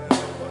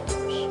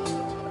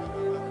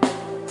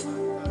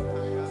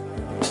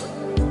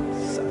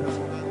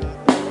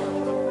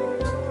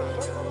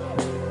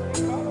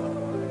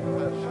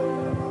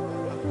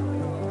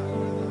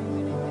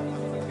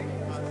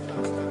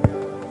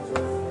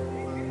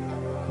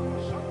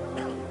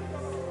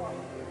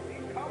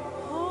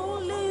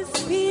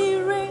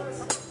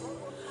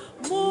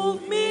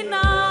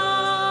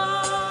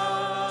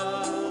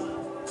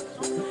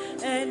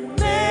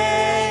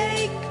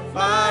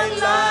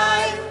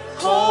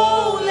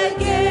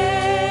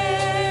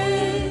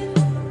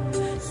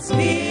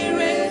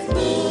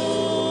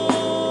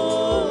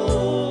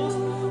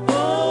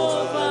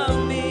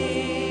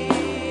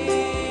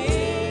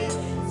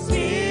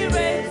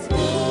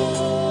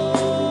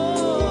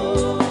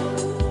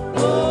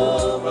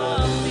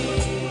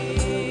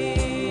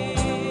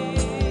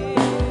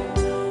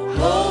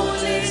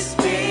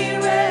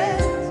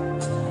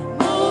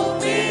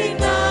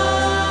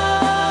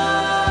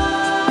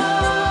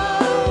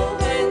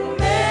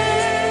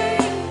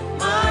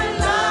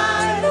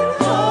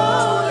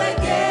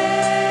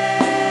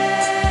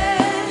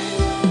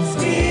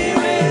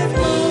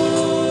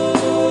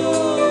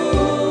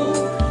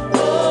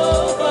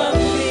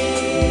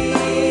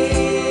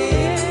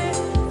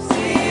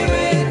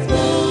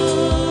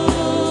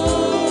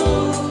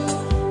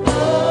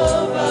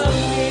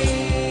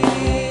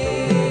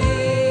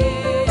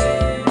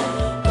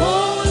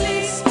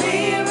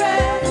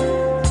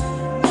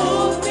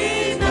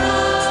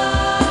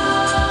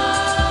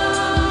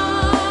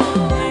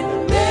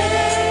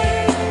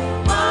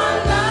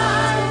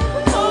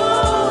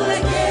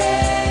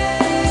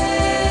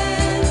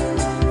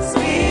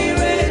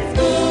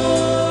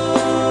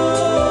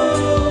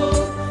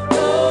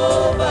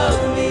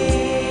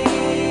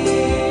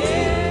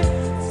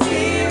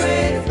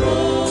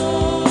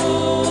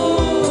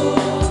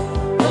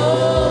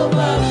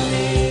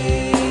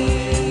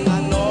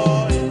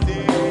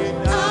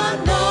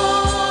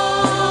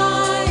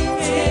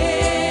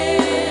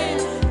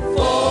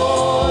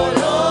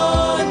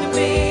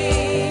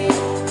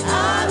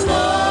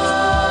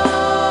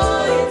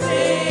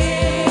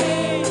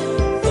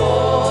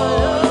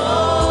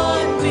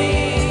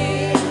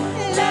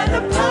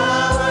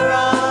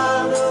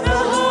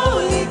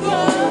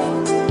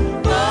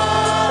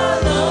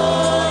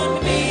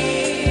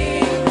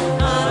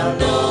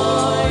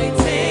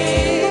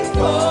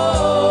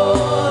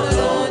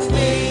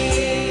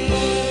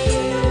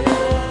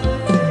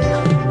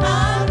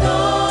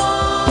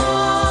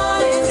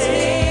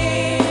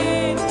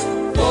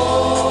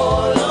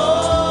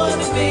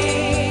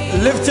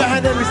 Lift your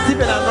hand and receive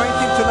an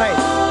anointing tonight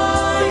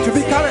to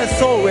become a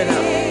soul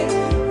winner,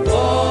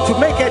 to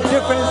make a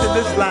difference in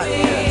this life.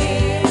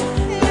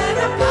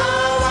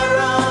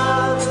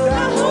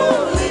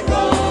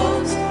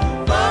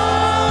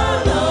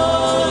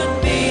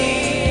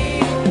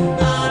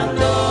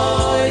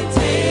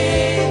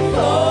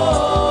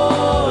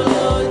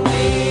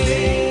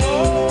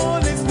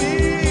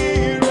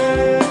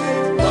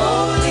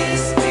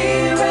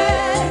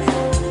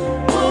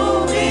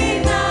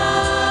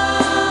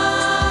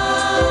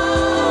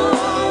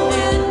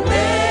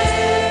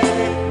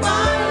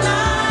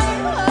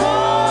 Oh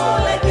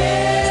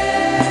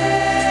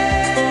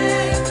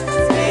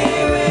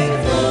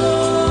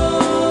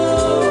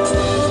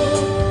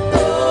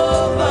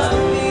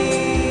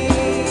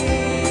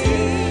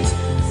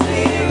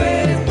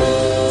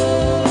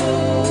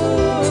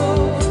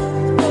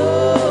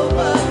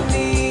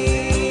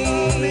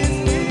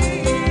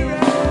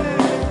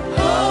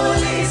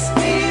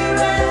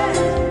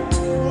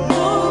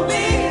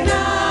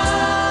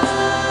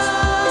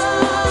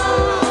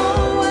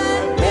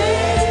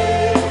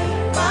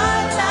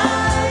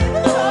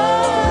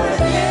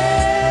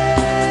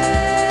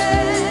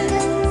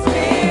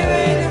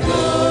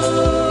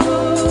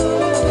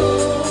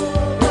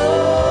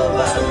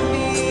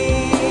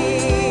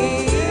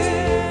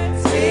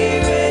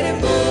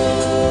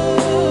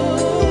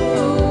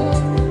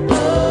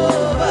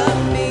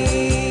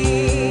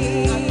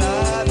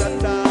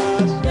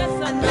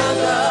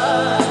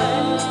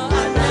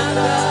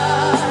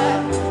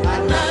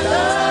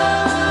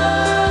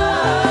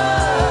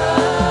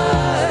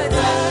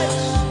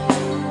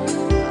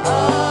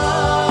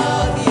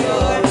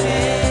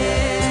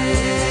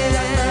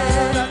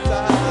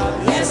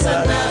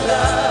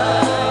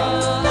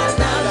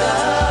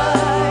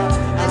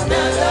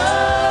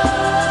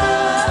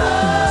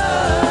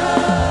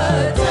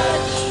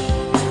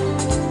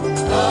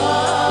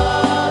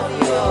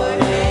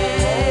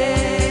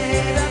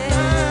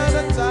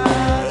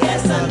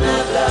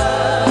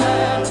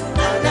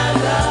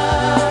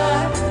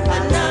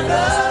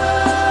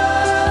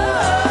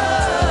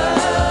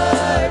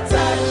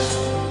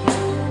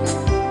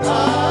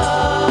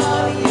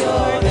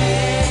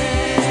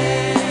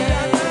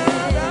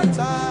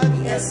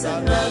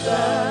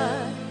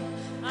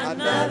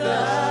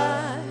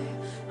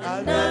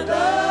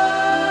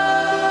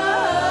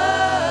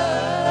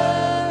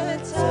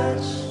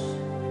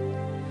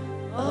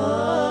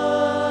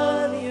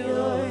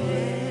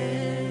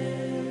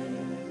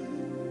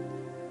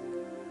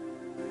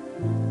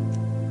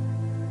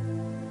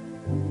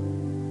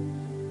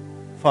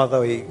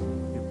Father, we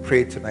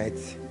pray tonight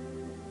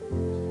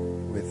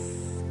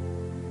with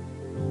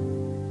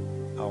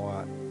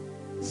our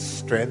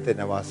strength and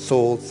our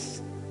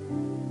souls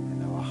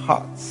and our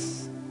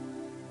hearts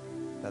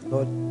that,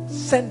 Lord,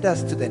 send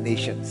us to the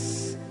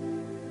nations.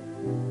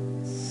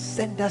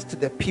 Send us to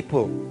the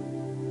people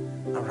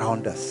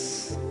around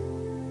us.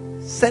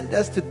 Send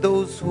us to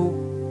those who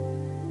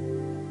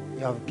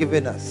you have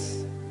given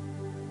us.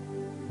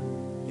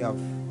 You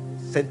have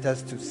sent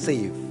us to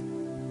save.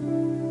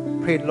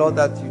 Pray, Lord,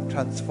 that you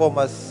transform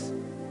us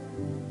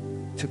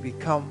to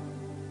become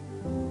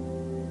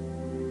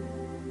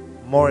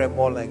more and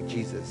more like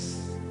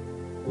Jesus,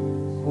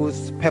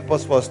 whose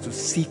purpose was to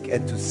seek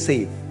and to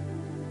save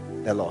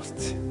the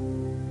lost.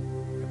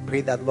 I pray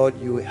that, Lord,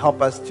 you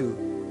help us to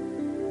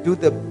do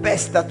the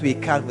best that we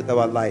can with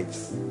our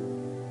lives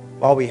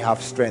while we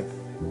have strength.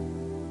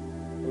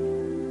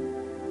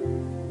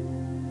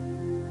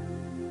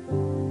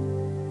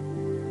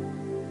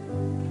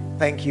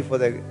 Thank you for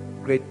the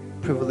great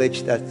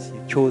privilege that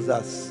you chose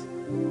us.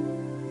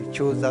 You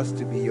chose us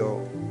to be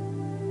your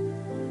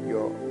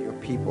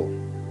people.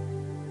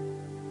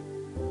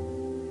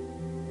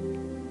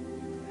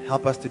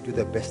 Help us to do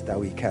the best that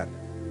we can.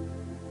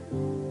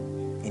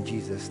 In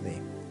Jesus'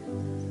 name.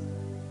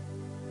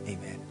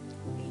 Amen.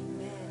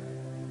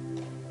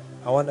 Amen.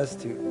 I want us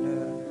to,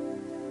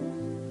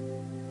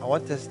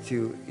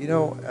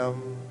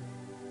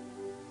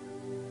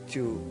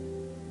 to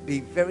be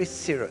very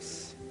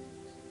serious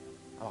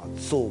about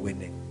soul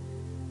winning.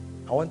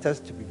 I want us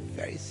to be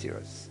very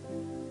serious.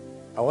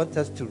 I want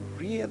us to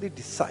really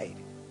decide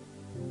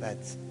that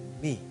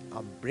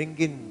I'm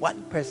bringing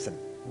one person,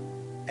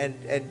 and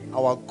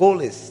our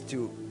goal is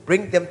to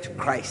bring them to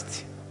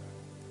Christ.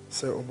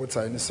 And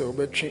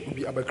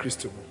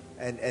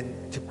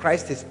to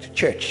Christ is to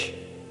church.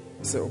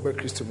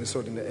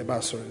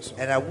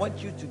 And I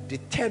want you to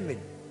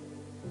determine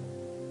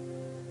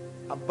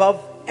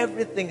above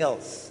everything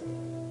else,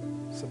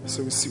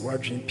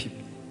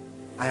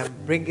 I am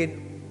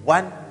bringing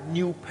one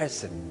new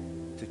person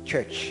to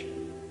church.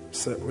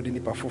 If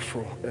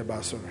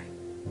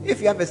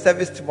you have a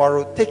service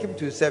tomorrow, take him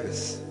to a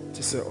service.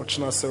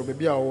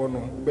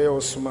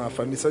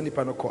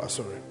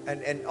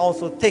 And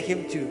also take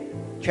him to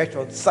church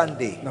on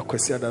Sunday.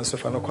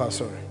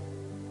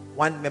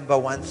 One member,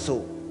 one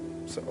soul.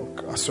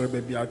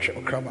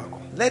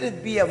 Let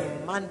it be a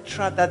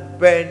mantra that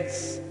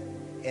burns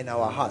in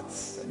our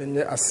hearts.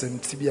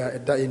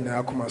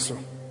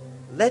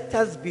 Let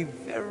us be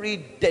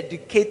very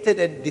dedicated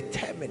and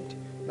determined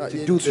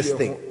to do this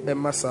thing.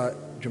 And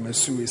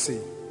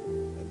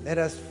let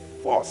us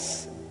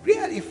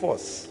really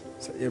force.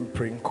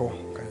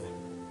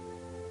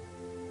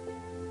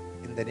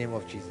 In the name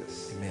of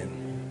Jesus. Amen.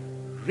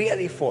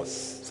 Really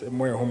force.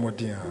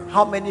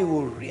 How many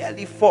will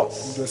really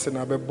force?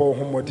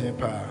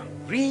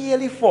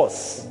 Really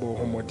force.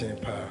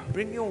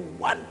 Bring you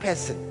one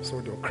person.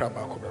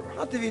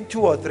 Not even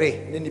two or three.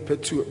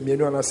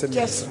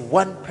 Just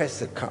one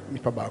person.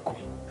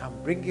 I'm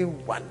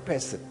bringing one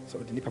person to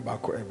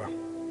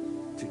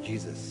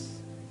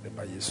Jesus.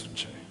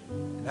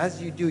 And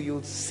as you do,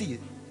 you'll see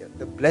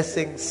the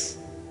blessings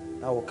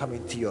that will come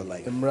into your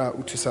life. In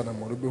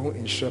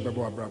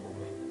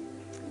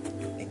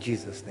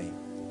Jesus' name.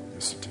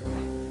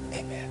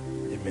 Amen.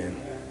 Amen.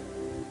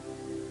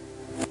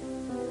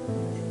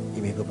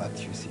 You may go back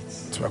to your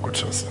seats.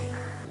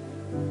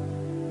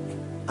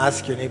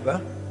 Ask your neighbor,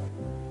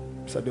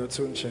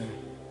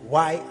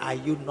 why are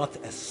you not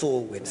a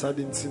soul winner?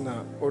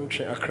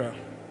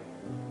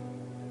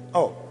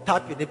 Oh,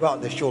 tap your neighbor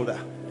on the shoulder.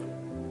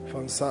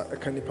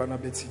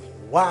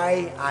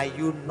 Why are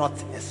you not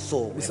a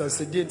soul winner?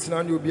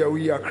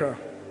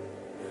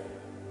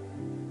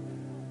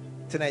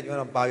 Tonight you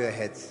want to bow your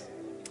heads.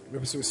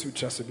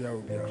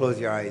 Close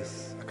your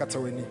eyes.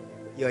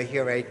 You're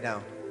here right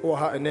now. You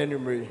are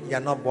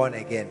not born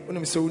again.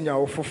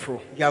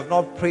 You have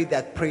not prayed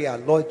that prayer,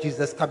 Lord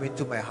Jesus, come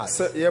into my heart.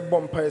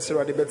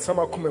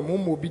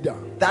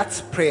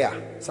 That's prayer.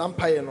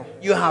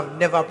 You have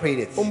never prayed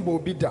it.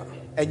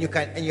 And you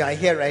are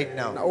here right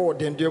now.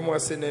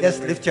 Just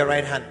lift your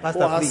right hand.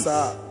 Pastor, please.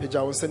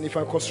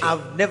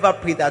 I've never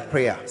prayed that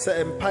prayer. Just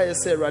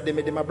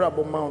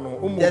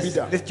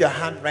lift your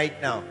hand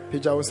right now.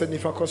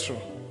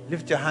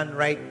 Lift your hand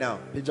right now,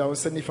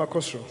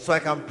 so I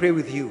can pray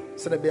with you.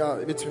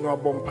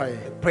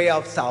 The prayer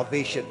of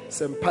salvation.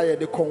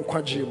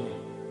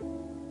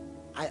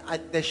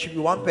 There should be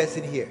one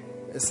person here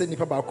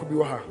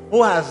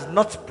who has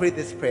not prayed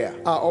this prayer.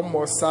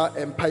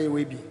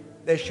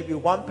 There should be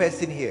one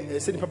person here.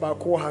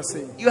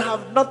 You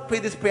have not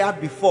prayed this prayer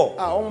before.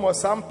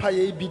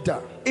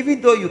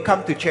 Even though you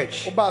come to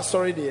church,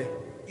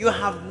 you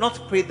have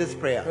not prayed this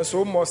prayer.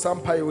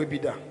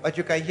 But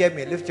you can hear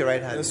me. Lift your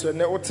right hand.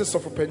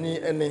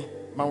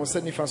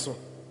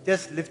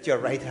 Just lift your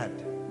right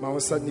hand.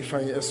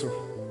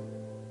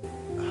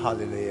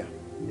 Hallelujah.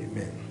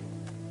 Amen.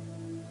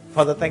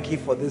 Father, thank you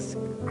for this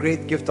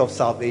great gift of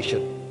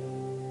salvation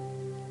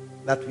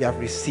that we have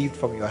received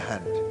from your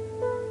hand.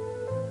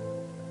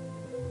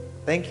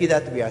 Thank you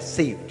that we are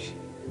saved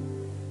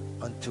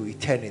unto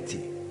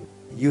eternity.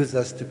 Use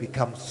us to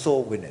become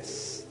soul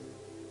winners,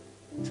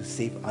 to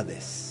save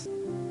others.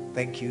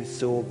 Thank you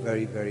so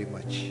very, very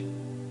much.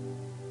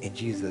 In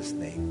Jesus'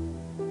 name,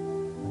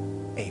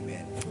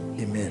 amen.